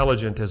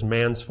intelligent as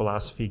man's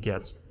philosophy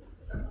gets.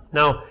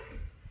 Now,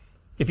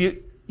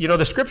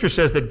 the scripture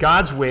says that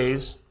God's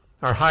ways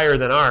are higher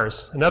than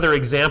ours. Another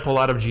example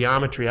out of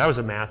geometry. I was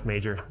a math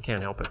major.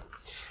 Can't help it.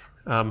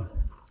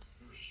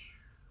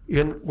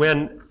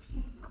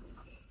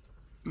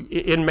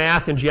 In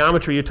math and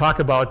geometry, you talk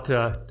about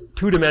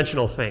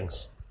two-dimensional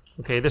things.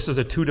 Okay, this is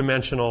a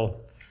two-dimensional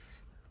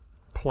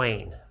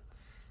plane.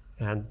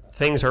 And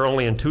things are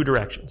only in two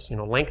directions,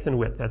 length and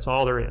width. That's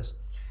all there is.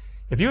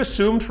 If you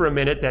assumed for a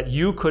minute that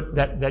you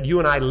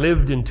and I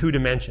lived in two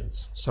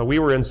dimensions, so we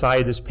were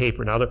inside this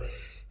paper. Now,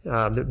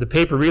 the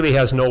paper really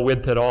has no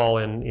width at all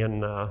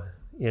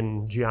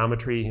in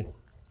geometry.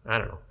 I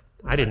don't know.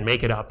 I didn't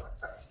make it up.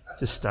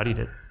 Just studied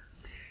it.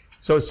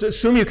 So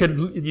assume you could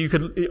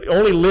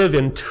only live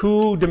in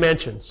two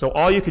dimensions. So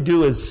all you could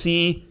do is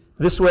see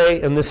this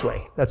way and this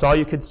way. That's all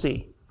you could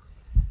see.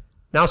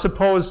 Now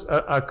suppose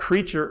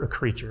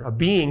a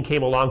being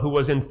came along who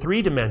was in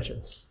three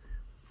dimensions.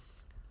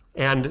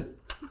 And,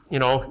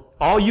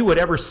 all you would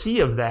ever see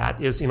of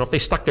that is, if they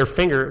stuck their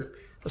finger,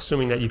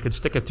 assuming that you could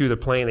stick it through the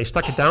plane, they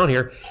stuck it down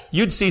here,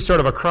 you'd see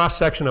sort of a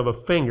cross-section of a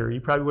finger.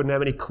 You probably wouldn't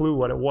have any clue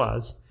what it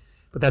was,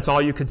 but that's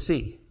all you could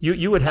see.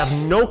 You would have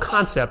no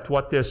concept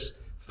what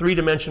this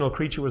three-dimensional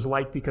creature was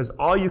like, because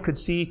all you could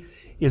see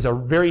is a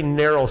very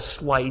narrow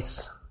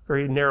slice,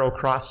 very narrow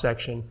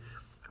cross-section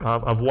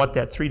of what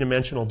that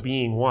three-dimensional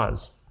being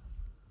was.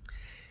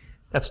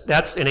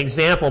 That's an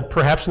example,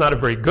 perhaps not a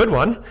very good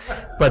one,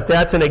 but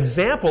that's an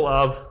example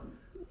of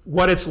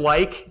what it's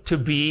like to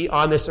be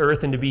on this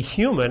earth and to be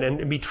human and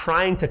to be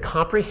trying to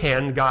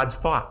comprehend God's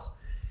thoughts.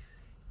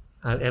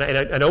 And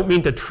I don't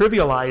mean to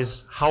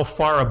trivialize how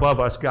far above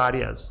us God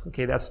is.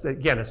 Okay,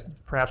 it's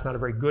perhaps not a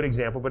very good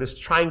example, but it's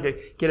trying to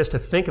get us to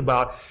think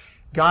about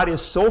God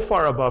is so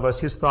far above us,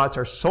 his thoughts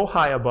are so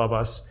high above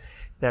us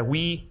that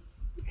we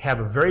have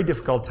a very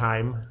difficult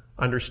time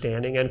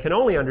understanding and can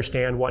only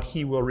understand what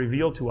he will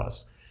reveal to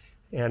us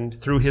and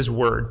through his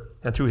word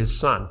and through his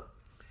son.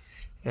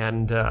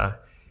 And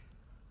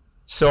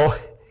so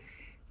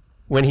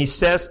when he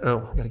says,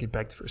 I've got to get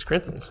back to 1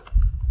 Corinthians.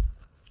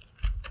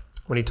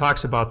 When he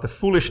talks about the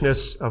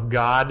foolishness of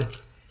God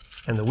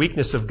and the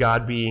weakness of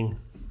God being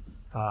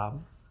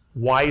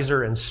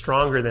wiser and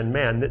stronger than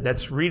men,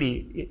 that's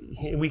really,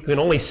 we can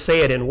only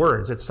say it in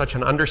words. It's such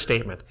an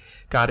understatement.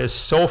 God is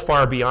so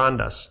far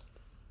beyond us.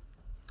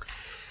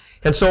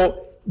 And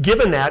so,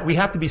 given that, we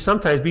have to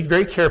sometimes be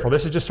very careful.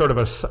 This is just sort of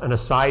an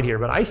aside here,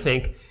 but I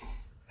think,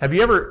 have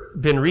you ever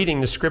been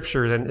reading the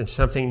scripture and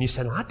something and you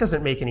said, well, that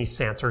doesn't make any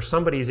sense, or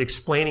somebody's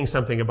explaining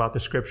something about the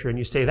scripture and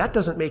you say, that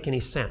doesn't make any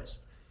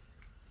sense?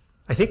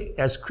 I think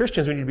as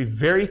Christians we need to be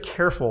very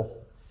careful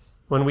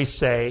when we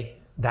say,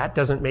 that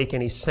doesn't make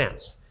any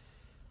sense.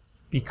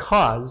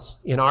 Because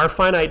in our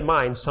finite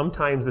minds,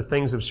 sometimes the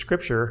things of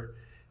scripture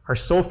are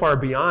so far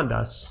beyond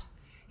us.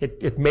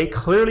 It may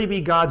clearly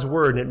be God's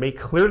word, and it may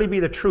clearly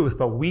be the truth,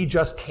 but we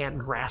just can't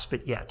grasp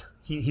it yet.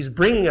 He's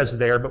bringing us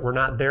there, but we're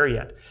not there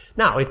yet.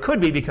 Now, it could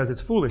be because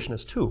it's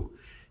foolishness too.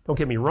 Don't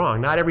get me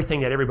wrong. Not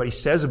everything that everybody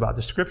says about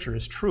the Scripture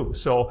is true.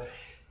 So,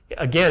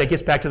 again, it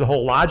gets back to the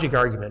whole logic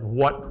argument.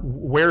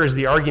 Where is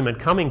the argument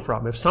coming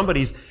from? If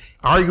somebody's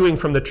arguing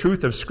from the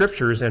truth of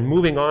Scriptures and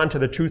moving on to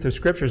the truth of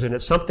Scriptures, and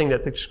it's something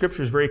that the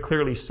Scriptures very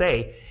clearly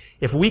say,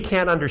 if we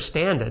can't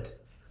understand it,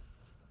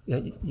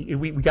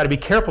 we got to be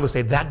careful to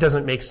say that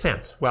doesn't make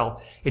sense.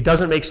 Well, it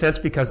doesn't make sense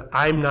because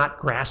I'm not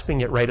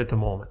grasping it right at the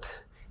moment.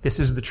 This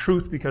is the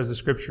truth because the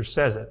Scripture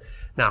says it.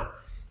 Now,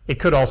 it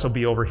could also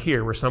be over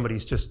here where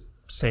somebody's just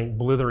saying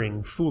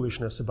blithering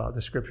foolishness about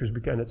the Scriptures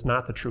because it's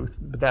not the truth,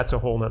 but that's a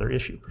whole other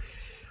issue.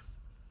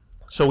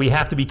 So we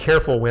have to be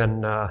careful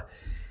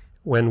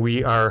when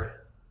we are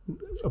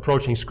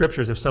approaching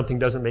Scriptures. If something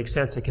doesn't make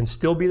sense, it can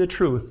still be the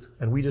truth,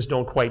 and we just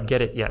don't quite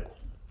get it yet.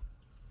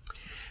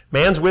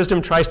 Man's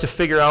wisdom tries to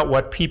figure out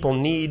what people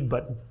need,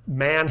 but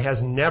man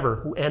has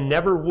never, and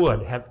never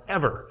would, have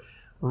ever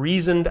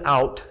reasoned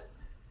out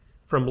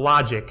from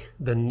logic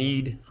the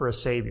need for a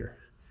Savior.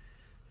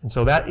 And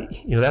so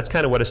that's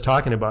kind of what it's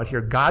talking about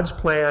here. God's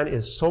plan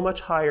is so much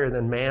higher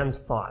than man's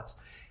thoughts.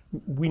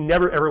 We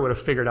never ever would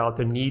have figured out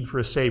the need for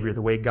a Savior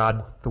the way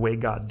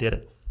God did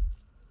it.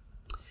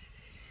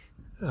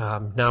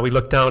 Now we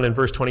look down in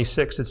verse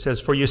 26. It says,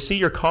 "For you see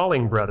your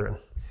calling, brethren,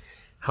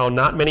 how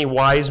not many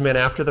wise men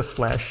after the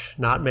flesh,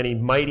 not many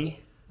mighty,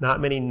 not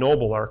many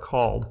noble are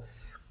called."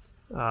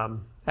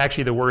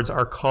 Actually, the words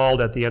 "are called"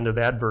 at the end of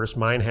that verse,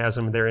 mine has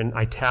them there in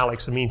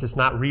italics. It means it's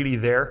not really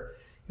there.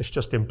 It's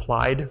just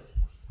implied.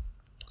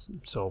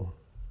 So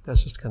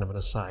that's just kind of an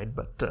aside.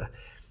 But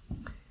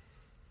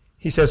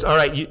he says, all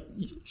right,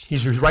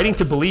 he's writing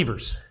to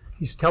believers.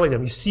 He's telling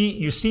them, you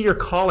see your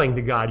calling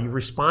to God. You've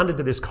responded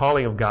to this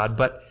calling of God,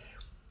 but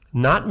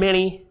not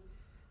many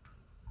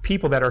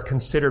people that are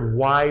considered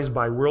wise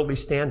by worldly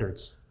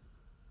standards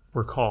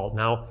were called.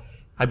 Now,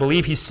 I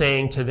believe he's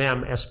saying to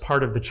them as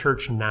part of the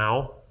church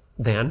now,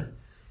 then,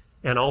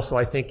 and also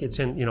I think it's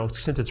in,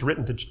 since it's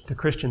written to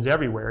Christians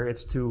everywhere,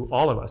 it's to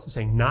all of us. It's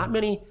saying not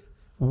many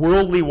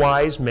worldly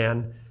wise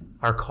men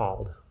are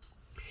called.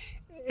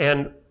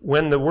 And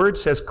when the word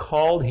says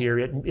called here,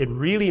 it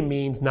really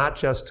means not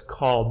just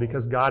called,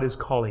 because God is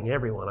calling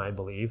everyone, I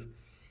believe.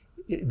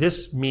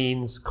 This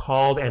means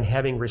called and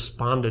having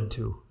responded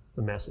to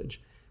the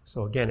message.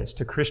 So again, it's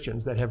to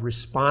Christians that have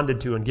responded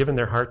to and given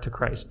their heart to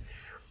Christ.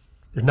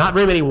 There's not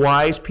very many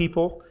wise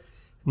people,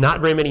 not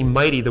very many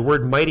mighty. The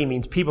word mighty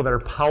means people that are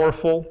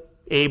powerful,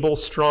 able,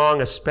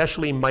 strong,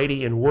 especially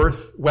mighty in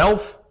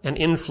wealth and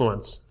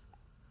influence.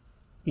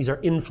 These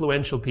are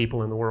influential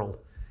people in the world.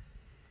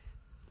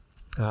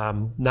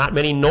 Not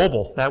many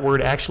noble. That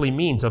word actually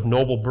means of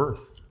noble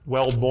birth,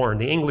 well-born.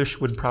 The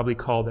English would probably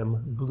call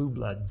them blue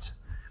bloods.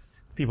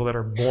 People that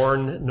are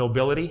born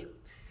nobility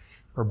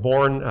or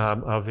born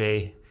of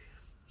a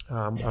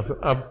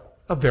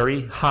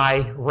very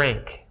high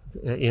rank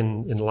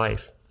in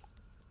life.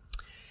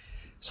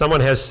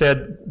 Someone has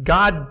said,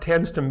 God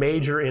tends to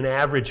major in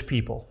average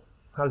people.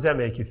 How does that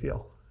make you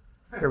feel?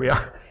 Here we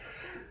are.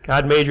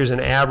 God majors in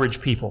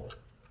average people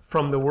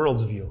from the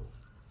world's view.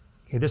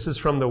 Okay, this is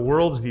from the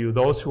world's view,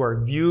 those who are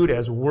viewed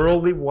as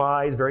worldly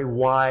wise, very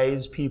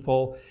wise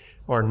people,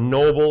 or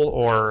noble,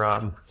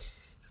 or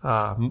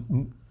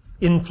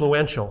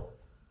influential,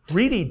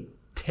 really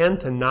tend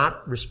to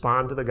not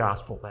respond to the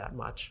gospel that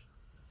much.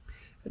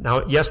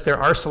 Now, yes, there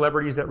are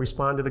celebrities that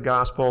respond to the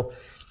gospel.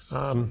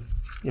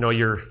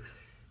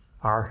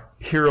 Our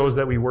heroes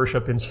that we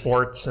worship in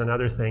sports and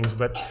other things,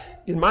 but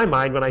in my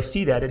mind, when I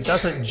see that, it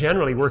doesn't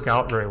generally work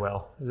out very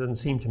well. It doesn't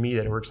seem to me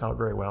that it works out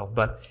very well,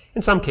 but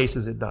in some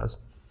cases it does.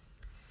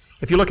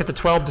 If you look at the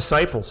 12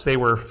 disciples, they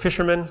were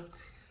fishermen,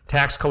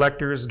 tax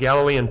collectors,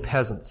 Galilean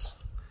peasants.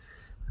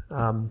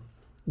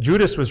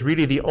 Judas was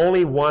really the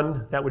only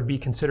one that would be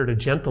considered a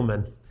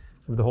gentleman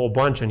of the whole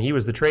bunch, and he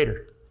was the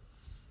traitor.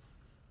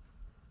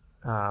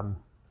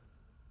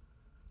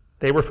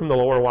 They were from the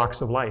lower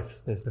walks of life.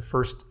 The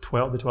first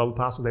 12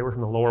 apostles, they were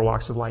from the lower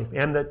walks of life.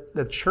 And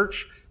the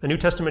church, the New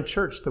Testament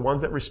church, the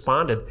ones that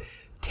responded,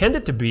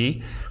 tended to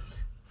be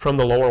from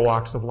the lower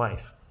walks of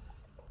life.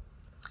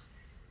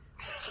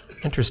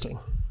 Interesting.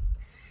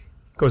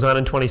 Goes on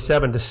in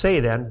 27 to say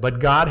then, but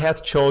God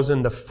hath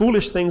chosen the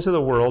foolish things of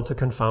the world to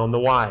confound the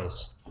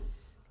wise.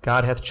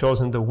 God hath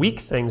chosen the weak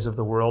things of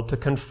the world to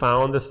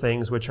confound the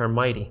things which are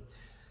mighty.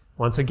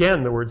 Once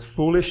again, the words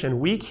foolish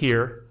and weak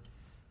here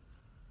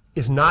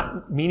is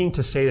not meaning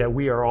to say that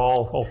we are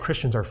all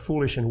Christians are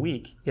foolish and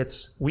weak.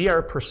 It's we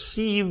are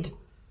perceived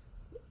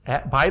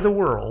by the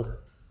world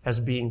as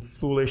being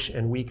foolish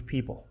and weak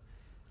people.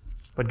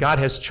 But God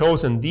has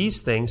chosen these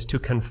things to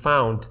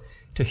confound,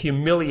 to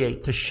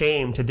humiliate, to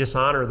shame, to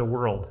dishonor the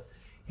world.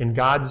 In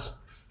God's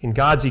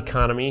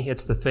economy,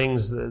 it's the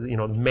things,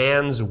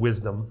 man's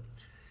wisdom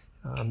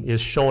is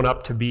shown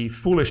up to be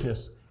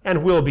foolishness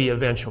and will be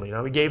eventually.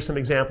 Now, we gave some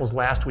examples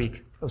last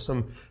week of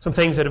some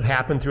things that have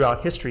happened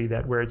throughout history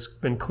where it's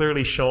been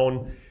clearly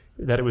shown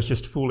that it was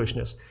just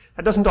foolishness.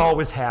 That doesn't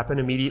always happen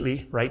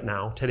immediately right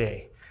now,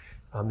 today.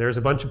 There's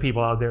a bunch of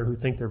people out there who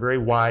think they're very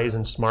wise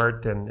and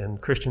smart, and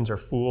Christians are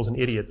fools and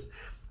idiots.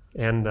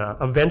 And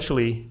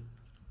eventually,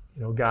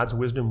 God's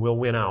wisdom will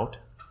win out,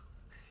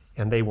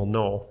 and they will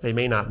know. They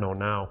may not know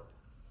now.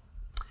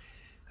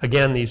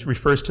 Again, these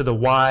refers to the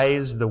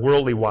wise, the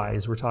worldly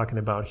wise we're talking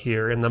about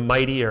here, and the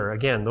mighty are,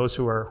 again, those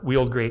who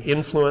wield great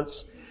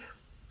influence.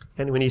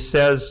 And when he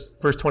says,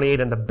 verse 28,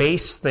 and the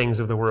base things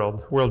of the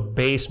word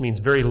base means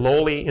very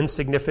lowly,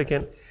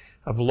 insignificant,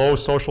 of low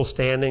social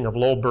standing, of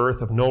low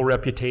birth, of no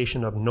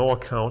reputation, of no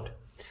account.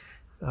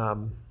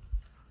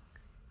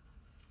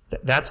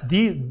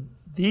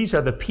 These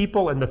are the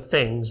people and the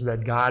things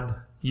that God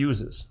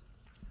uses.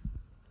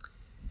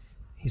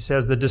 He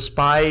says, the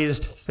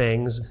despised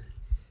things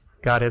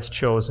God hath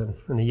chosen,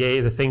 and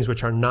the things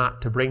which are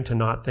not, to bring to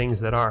naught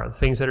things that are. The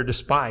things that are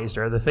despised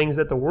are the things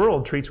that the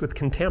world treats with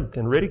contempt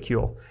and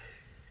ridicule.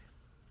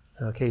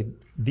 Okay,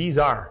 these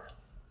are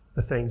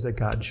the things that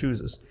God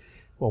chooses.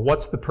 Well,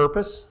 what's the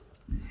purpose?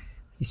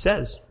 He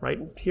says right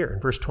here in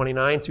verse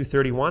 29 through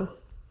 31,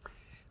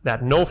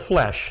 that no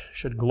flesh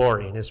should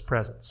glory in his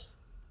presence.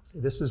 See,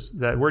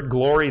 that word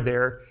glory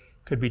there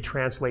could be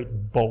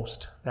translated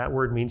boast. That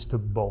word means to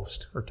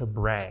boast or to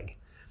brag.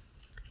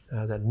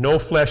 That no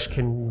flesh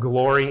can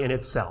glory in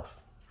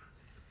itself.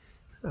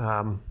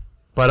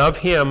 But of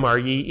him are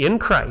ye in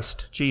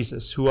Christ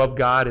Jesus, who of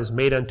God is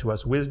made unto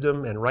us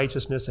wisdom and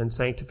righteousness and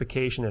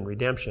sanctification and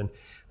redemption,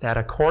 that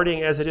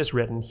according as it is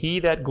written, he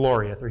that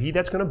glorieth, or he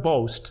that's going to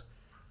boast,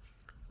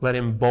 let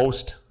him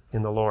boast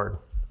in the Lord.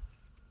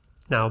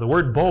 Now, the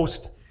word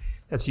boast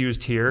that's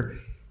used here,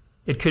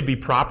 it could be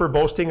proper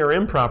boasting or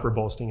improper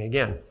boasting.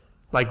 Again,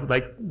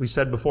 like we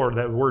said before,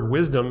 that word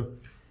wisdom,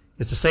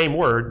 it's the same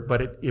word,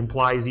 but it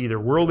implies either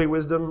worldly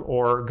wisdom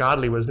or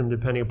godly wisdom,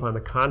 depending upon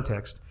the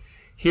context.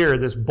 Here,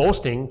 this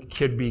boasting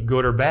could be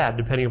good or bad,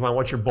 depending upon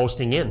what you're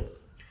boasting in.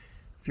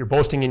 If you're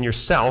boasting in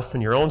yourself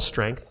and your own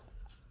strength,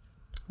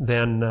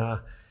 then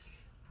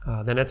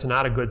it's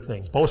not a good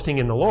thing. Boasting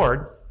in the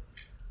Lord,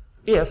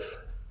 if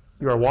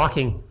you are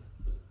walking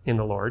in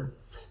the Lord.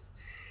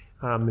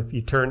 If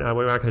you turn,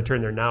 we're not going to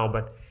turn there now,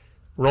 but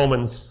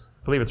Romans,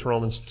 I believe it's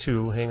Romans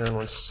 2. Hang on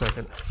one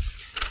second.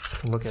 I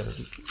can look at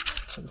it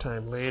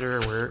sometime later.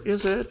 Where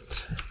is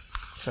it?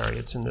 Sorry,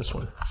 it's in this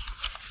one.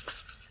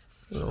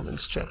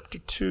 Romans chapter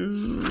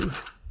 2.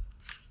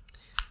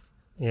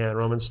 Yeah,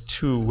 Romans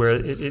 2, where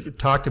it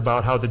talked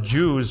about how the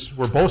Jews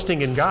were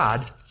boasting in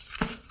God,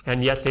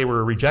 and yet they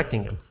were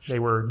rejecting him. They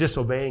were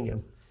disobeying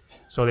him.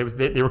 So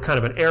they were kind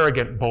of an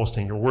arrogant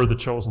boasting. We're the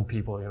chosen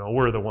people,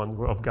 we're the one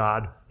of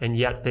God, and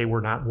yet they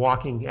were not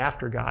walking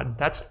after God.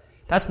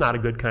 That's not a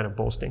good kind of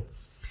boasting.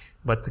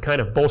 But the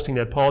kind of boasting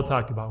that Paul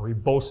talked about, where he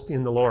boasts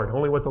in the Lord,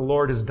 only what the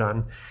Lord has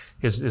done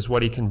is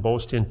what he can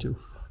boast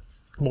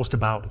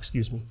about.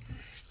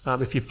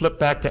 If you flip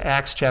back to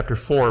Acts chapter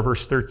 4,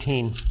 verse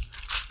 13,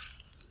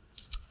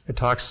 it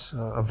talks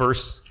a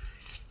verse,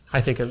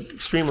 I think an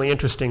extremely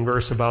interesting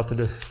verse about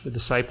the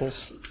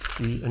disciples,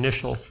 the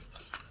initial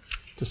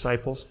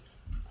disciples.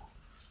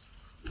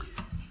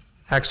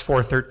 Acts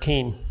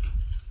 4:13.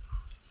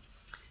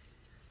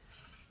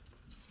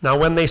 Now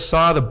when they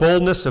saw the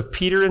boldness of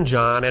Peter and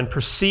John and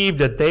perceived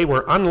that they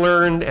were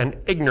unlearned and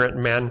ignorant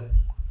men,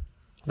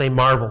 they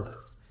marveled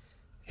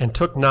and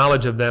took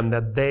knowledge of them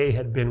that they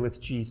had been with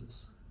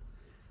Jesus.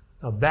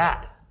 Now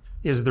that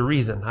is the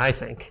reason, I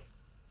think.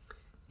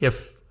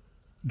 If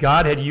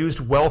God had used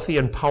wealthy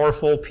and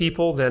powerful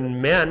people,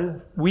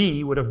 then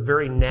we would have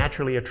very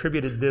naturally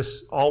attributed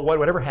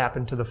whatever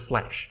happened to the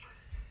flesh.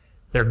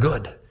 They're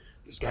good.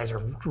 These guys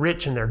are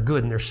rich and they're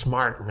good and they're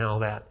smart and all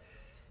that.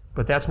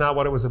 But that's not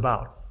what it was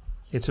about.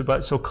 It's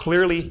about so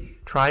clearly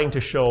trying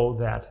to show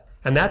that,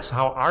 and that's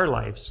how our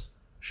lives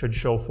should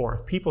show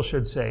forth. People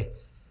should say,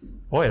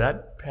 boy,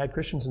 that Pat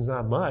Christensen's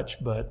not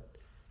much, but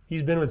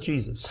he's been with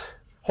Jesus.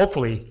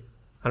 Hopefully,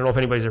 I don't know if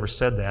anybody's ever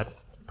said that.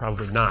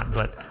 Probably not,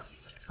 but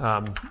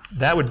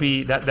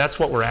that's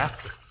what we're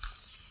after.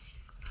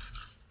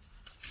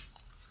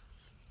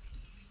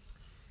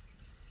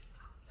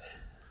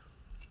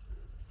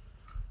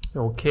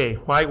 Okay,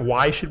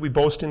 why should we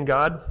boast in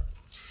God?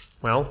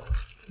 Well,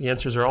 the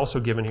answers are also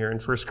given here in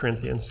 1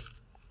 Corinthians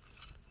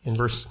in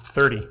verse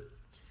 30.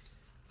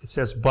 It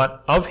says,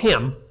 but of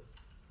him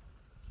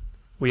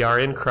we are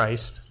in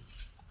Christ,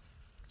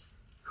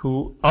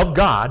 who of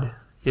God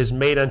is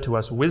made unto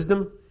us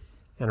wisdom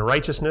and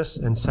righteousness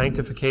and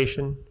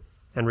sanctification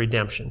and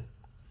redemption.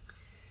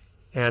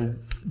 And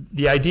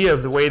the idea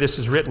of the way this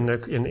is written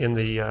in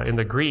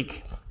the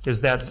Greek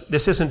is that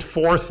this isn't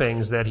four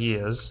things that he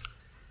is: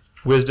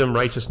 wisdom,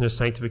 righteousness,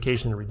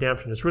 sanctification, and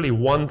redemption. It's really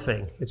one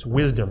thing. It's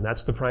wisdom.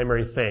 That's the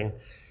primary thing.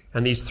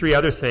 And these three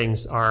other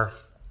things are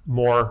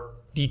more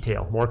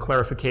detail, more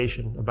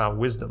clarification about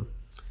wisdom.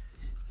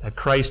 That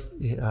Christ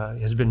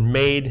has been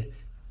made,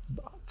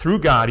 through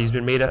God, he's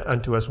been made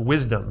unto us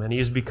wisdom, and he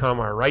has become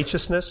our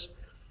righteousness,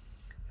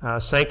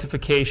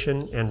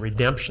 sanctification, and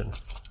redemption.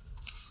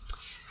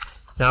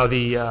 Now,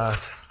 this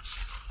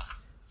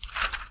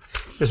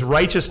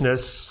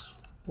righteousness,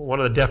 one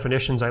of the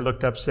definitions I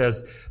looked up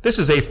says, this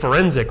is a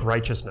forensic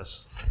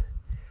righteousness.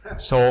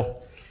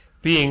 So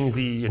being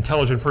the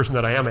intelligent person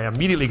that I am, I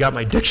immediately got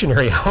my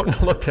dictionary out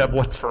and looked up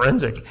what's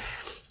forensic.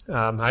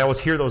 I always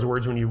hear those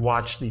words when you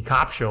watch the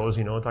cop shows,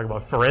 talk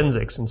about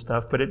forensics and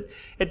stuff, but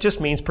it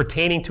just means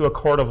pertaining to a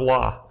court of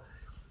law.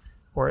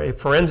 Or a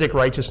forensic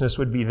righteousness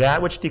would be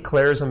that which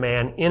declares a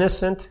man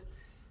innocent,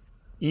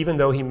 even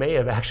though he may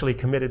have actually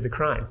committed the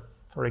crime.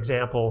 For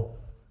example,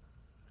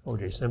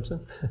 O.J.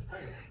 Simpson.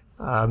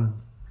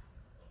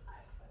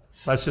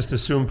 Let's just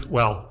assume,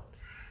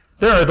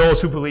 there are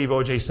those who believe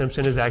O.J.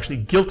 Simpson is actually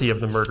guilty of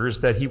the murders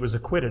that he was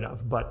acquitted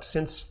of. But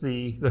since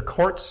the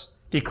courts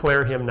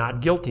declare him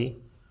not guilty,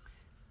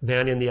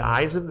 then in the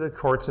eyes of the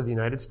courts of the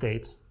United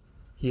States,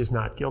 he is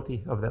not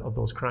guilty of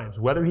those crimes,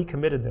 whether he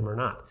committed them or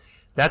not.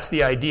 That's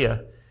the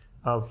idea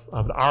of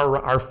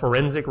our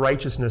forensic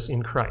righteousness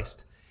in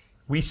Christ.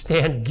 We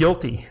stand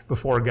guilty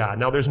before God.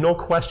 Now, there's no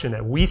question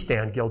that we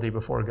stand guilty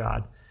before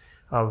God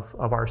of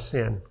our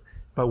sin.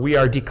 But we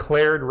are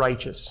declared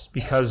righteous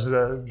because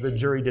the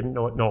jury didn't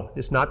know it. No,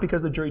 it's not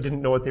because the jury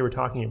didn't know what they were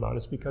talking about.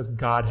 It's because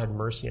God had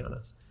mercy on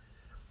us.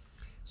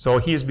 So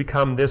he has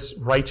become this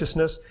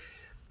righteousness.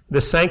 The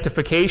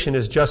sanctification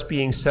is just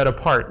being set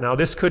apart. Now,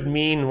 this could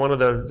mean,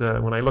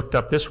 when I looked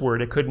up this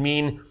word, it could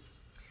mean,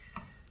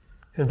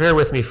 and bear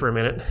with me for a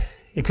minute,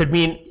 it could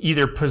mean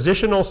either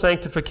positional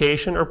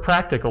sanctification or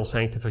practical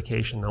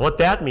sanctification. Now, what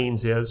that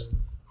means is,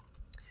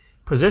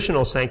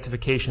 positional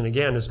sanctification,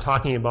 again, is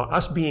talking about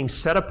us being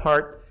set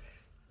apart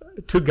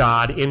to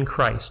God in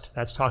Christ.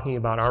 That's talking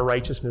about our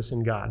righteousness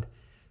in God.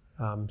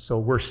 So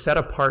we're set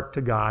apart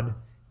to God.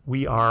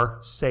 We are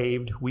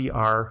saved. We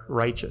are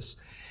righteous.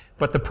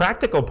 But the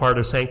practical part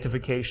of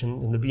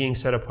sanctification and the being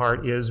set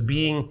apart is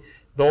being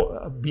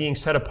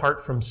set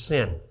apart from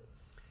sin.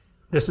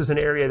 This is an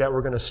area that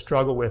we're going to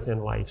struggle with in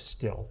life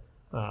still.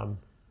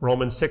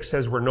 Romans 6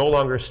 says we're no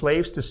longer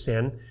slaves to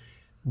sin,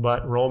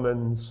 but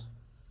Romans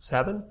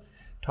 7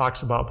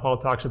 Paul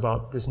talks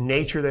about this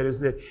nature that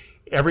is that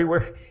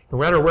everywhere, no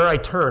matter where I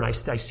turn, I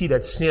see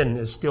that sin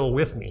is still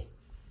with me.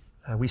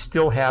 We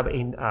still have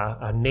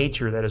a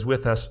nature that is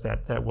with us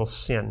that will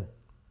sin.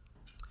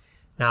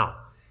 Now,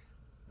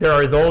 there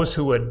are those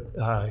who would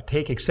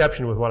take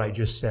exception with what I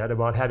just said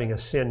about having a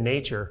sin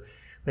nature.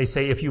 They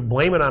say if you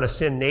blame it on a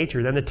sin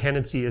nature, then the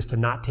tendency is to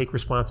not take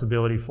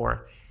responsibility for it.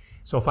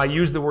 So if I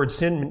use the word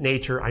sin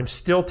nature, I'm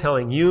still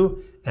telling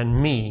you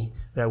and me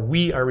that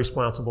we are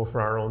responsible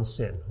for our own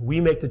sin. We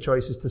make the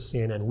choices to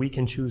sin, and we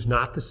can choose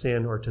not to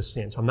sin or to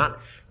sin. So I'm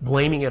not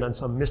blaming it on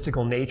some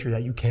mystical nature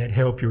that you can't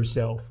help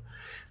yourself.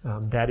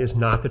 That is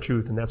not the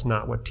truth, and that's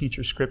not what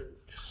Scripture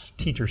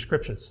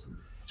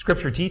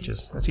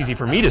teaches. That's easy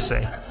for me to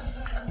say.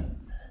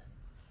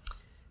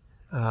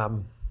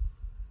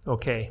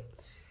 Okay.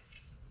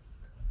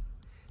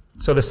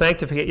 So the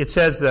sanctification, it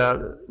says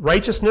the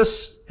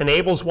righteousness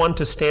enables one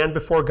to stand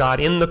before God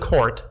in the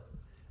court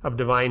of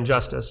divine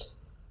justice.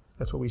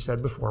 That's what we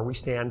said before. We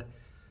stand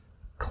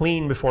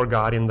clean before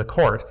God in the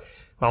court,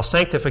 while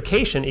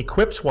sanctification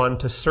equips one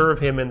to serve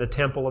him in the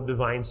temple of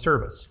divine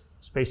service.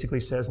 It basically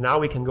says now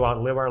we can go out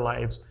and live our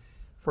lives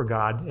for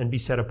God and be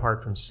set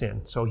apart from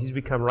sin. So he's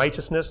become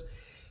righteousness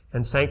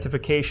and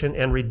sanctification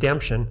and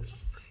redemption.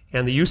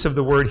 And the use of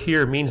the word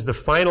here means the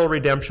final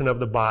redemption of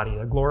the body,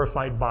 a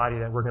glorified body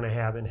that we're going to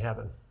have in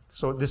heaven.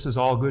 So this is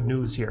all good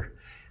news here.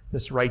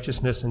 This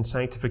righteousness and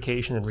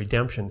sanctification and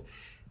redemption.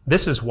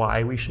 This is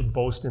why we should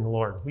boast in the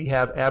Lord. We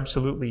have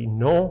absolutely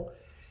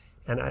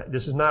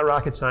this is not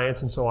rocket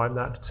science, and so I'm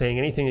not saying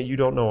anything that you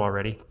don't know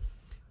already,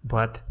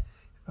 but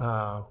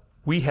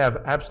we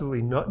have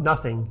absolutely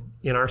nothing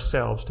in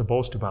ourselves to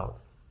boast about.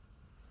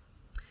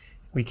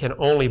 We can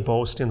only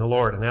boast in the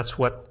Lord, and that's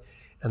what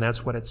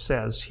it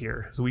says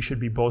here. So we should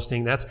be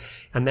boasting. That's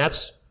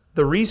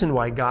the reason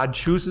why God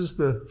chooses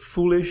the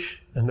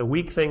foolish and the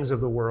weak things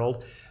of the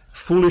world,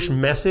 foolish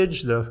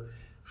message, the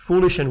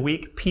foolish and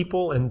weak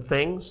people and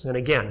things. And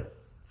again,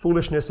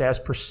 foolishness as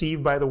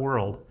perceived by the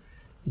world.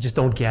 You just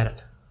don't get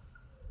it.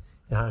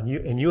 And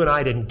you and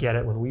I didn't get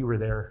it when we were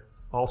there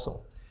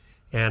also.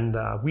 And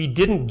we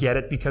didn't get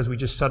it because we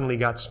just suddenly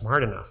got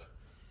smart enough.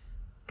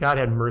 God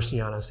had mercy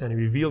on us, and he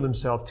revealed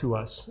himself to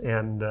us.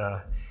 And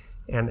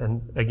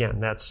again,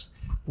 that's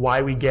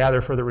why we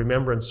gather for the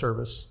remembrance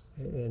service,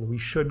 and we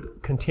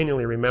should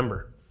continually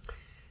remember.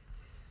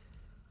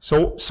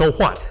 So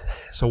what?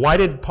 So why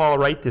did Paul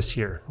write this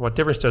here? What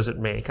difference does it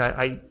make?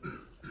 I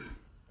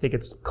think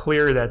it's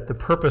clear that the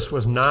purpose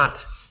was not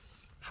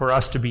for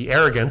us to be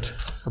arrogant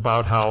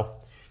about how,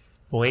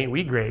 well, ain't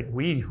we great?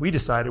 We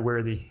decided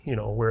where the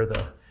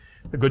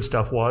good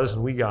stuff was,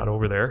 and we got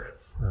over there,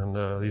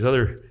 and these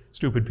other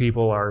stupid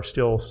people are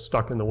still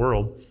stuck in the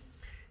world.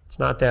 It's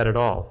not that at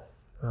all.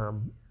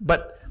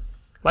 But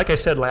like I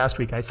said last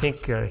week, I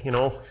think,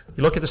 you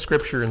look at the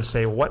Scripture and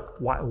say,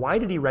 why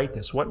did he write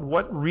this?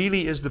 What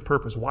really is the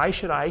purpose? Why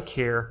should I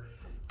care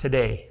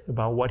today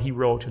about what he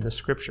wrote in the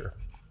Scripture?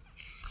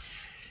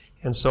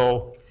 And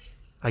so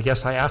I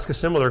guess I ask a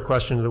similar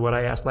question to what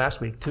I asked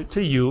last week,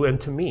 to you and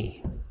to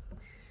me.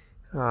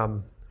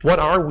 What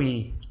are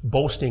we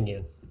boasting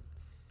in?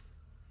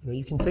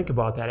 You can think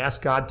about that.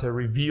 Ask God to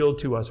reveal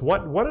to us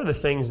what are the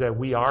things that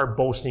we are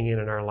boasting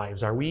in our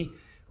lives. Are we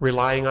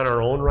relying on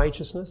our own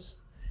righteousness?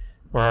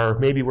 Or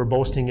maybe we're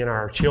boasting in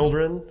our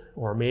children,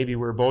 or maybe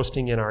we're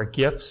boasting in our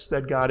gifts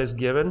that God has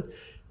given,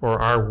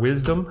 or our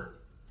wisdom,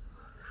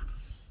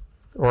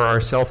 or our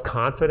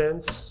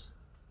self-confidence.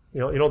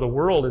 The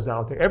world is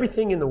out there.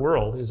 Everything in the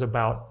world is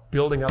about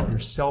building up your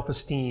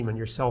self-esteem and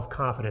your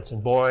self-confidence.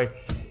 And boy,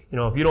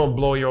 if you don't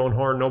blow your own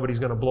horn, nobody's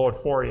going to blow it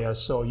for you.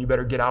 So you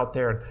better get out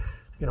there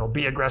and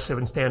be aggressive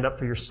and stand up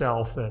for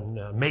yourself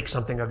and make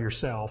something of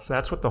yourself.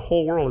 That's what the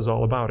whole world is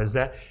all about, is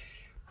that,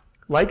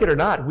 like it or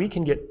not, we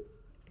can get,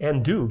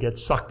 and do get,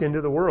 sucked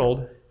into the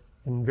world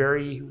in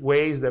very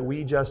ways that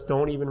we just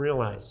don't even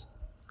realize.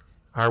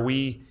 Are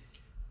we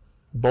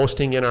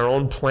boasting in our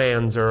own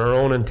plans or our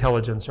own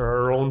intelligence or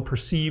our own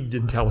perceived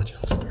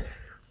intelligence?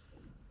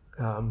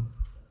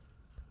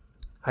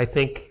 I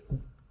think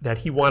that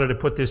he wanted to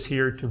put this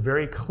here to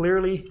very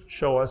clearly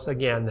show us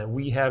again that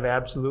we have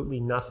absolutely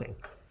nothing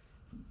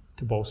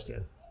to boast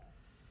in.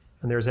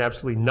 And there's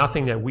absolutely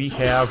nothing that we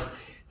have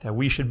that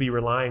we should be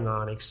relying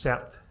on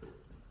except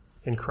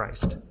in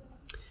Christ.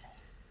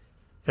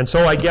 And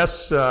so I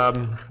guess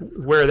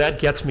where that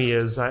gets me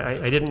is,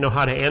 I didn't know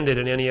how to end it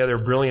in any other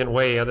brilliant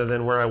way other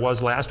than where I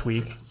was last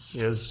week,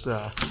 is,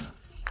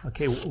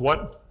 okay,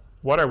 what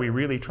are we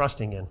really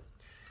trusting in?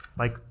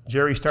 Like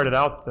Jerry started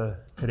out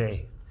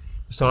today,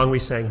 the song we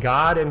sang,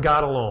 God and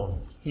God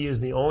alone. He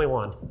is the only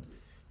one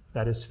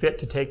that is fit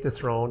to take the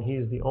throne. He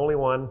is the only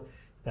one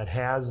that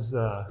has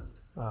the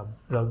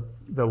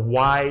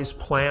wise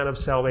plan of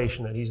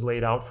salvation that he's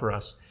laid out for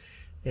us.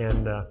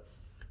 And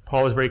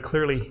Paul has very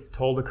clearly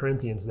told the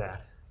Corinthians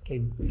that.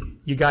 Okay,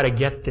 you got to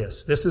get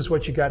this. This is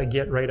what you got to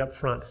get right up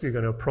front if you're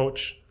going to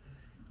approach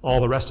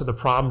all the rest of the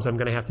problems I'm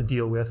going to have to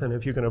deal with, and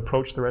if you're going to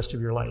approach the rest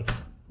of your life.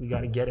 You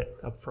got to get it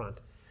up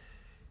front.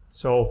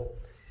 So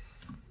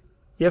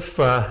if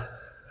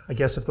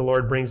the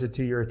Lord brings it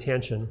to your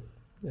attention,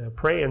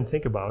 pray and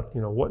think about,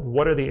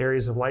 what are the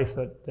areas of life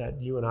that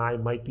you and I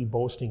might be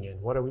boasting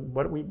in?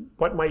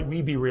 What might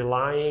we be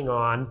relying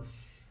on,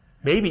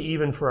 maybe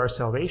even for our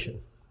salvation?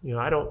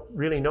 I don't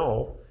really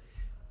know.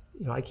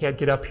 I can't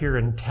get up here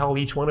and tell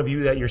each one of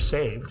you that you're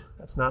saved.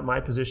 That's not my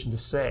position to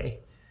say.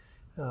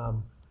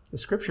 The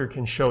Scripture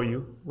can show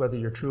you whether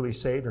you're truly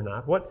saved or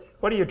not. What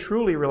are you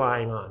truly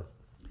relying on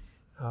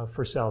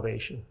for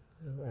salvation?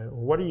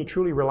 What are you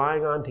truly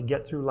relying on to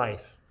get through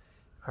life?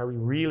 Are we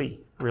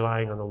really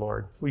relying on the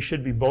Lord? We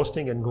should be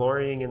boasting and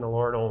glorying in the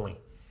Lord only.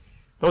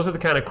 Those are the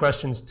kind of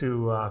questions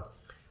to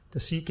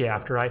seek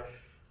after.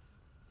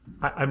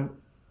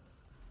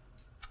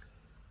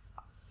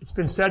 It's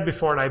been said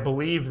before, and I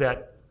believe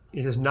that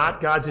it is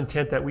not God's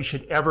intent that we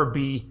should ever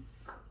be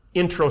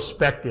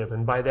introspective.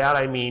 And by that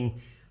I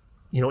mean,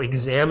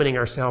 examining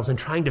ourselves and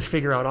trying to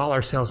figure out all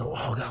ourselves.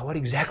 Oh, God, what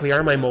exactly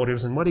are my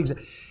motives? And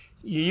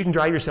you can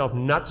drive yourself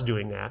nuts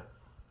doing that.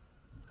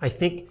 I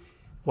think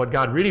what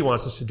God really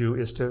wants us to do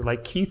is to,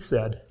 like Keith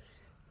said,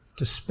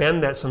 to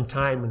spend that some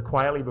time and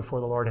quietly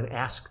before the Lord and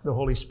ask the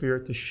Holy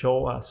Spirit to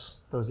show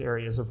us those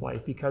areas of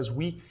life, because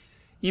we,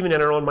 even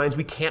in our own minds,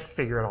 we can't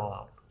figure it all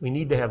out. We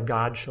need to have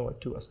God show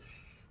it to us.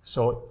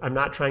 So I'm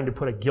not trying to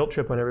put a guilt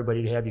trip on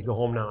everybody to have you go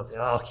home now and say,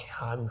 okay,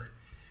 I'm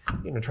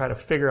going to try to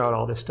figure out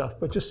all this stuff,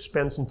 but just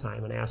spend some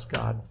time and ask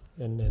God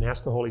and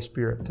ask the Holy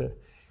Spirit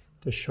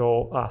to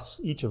show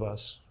us, each of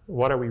us,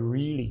 what are we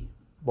really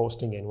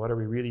boasting in? What are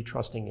we really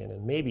trusting in?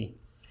 And maybe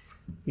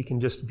we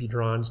can just be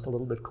drawn just a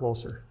little bit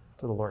closer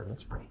to the Lord.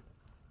 Let's pray.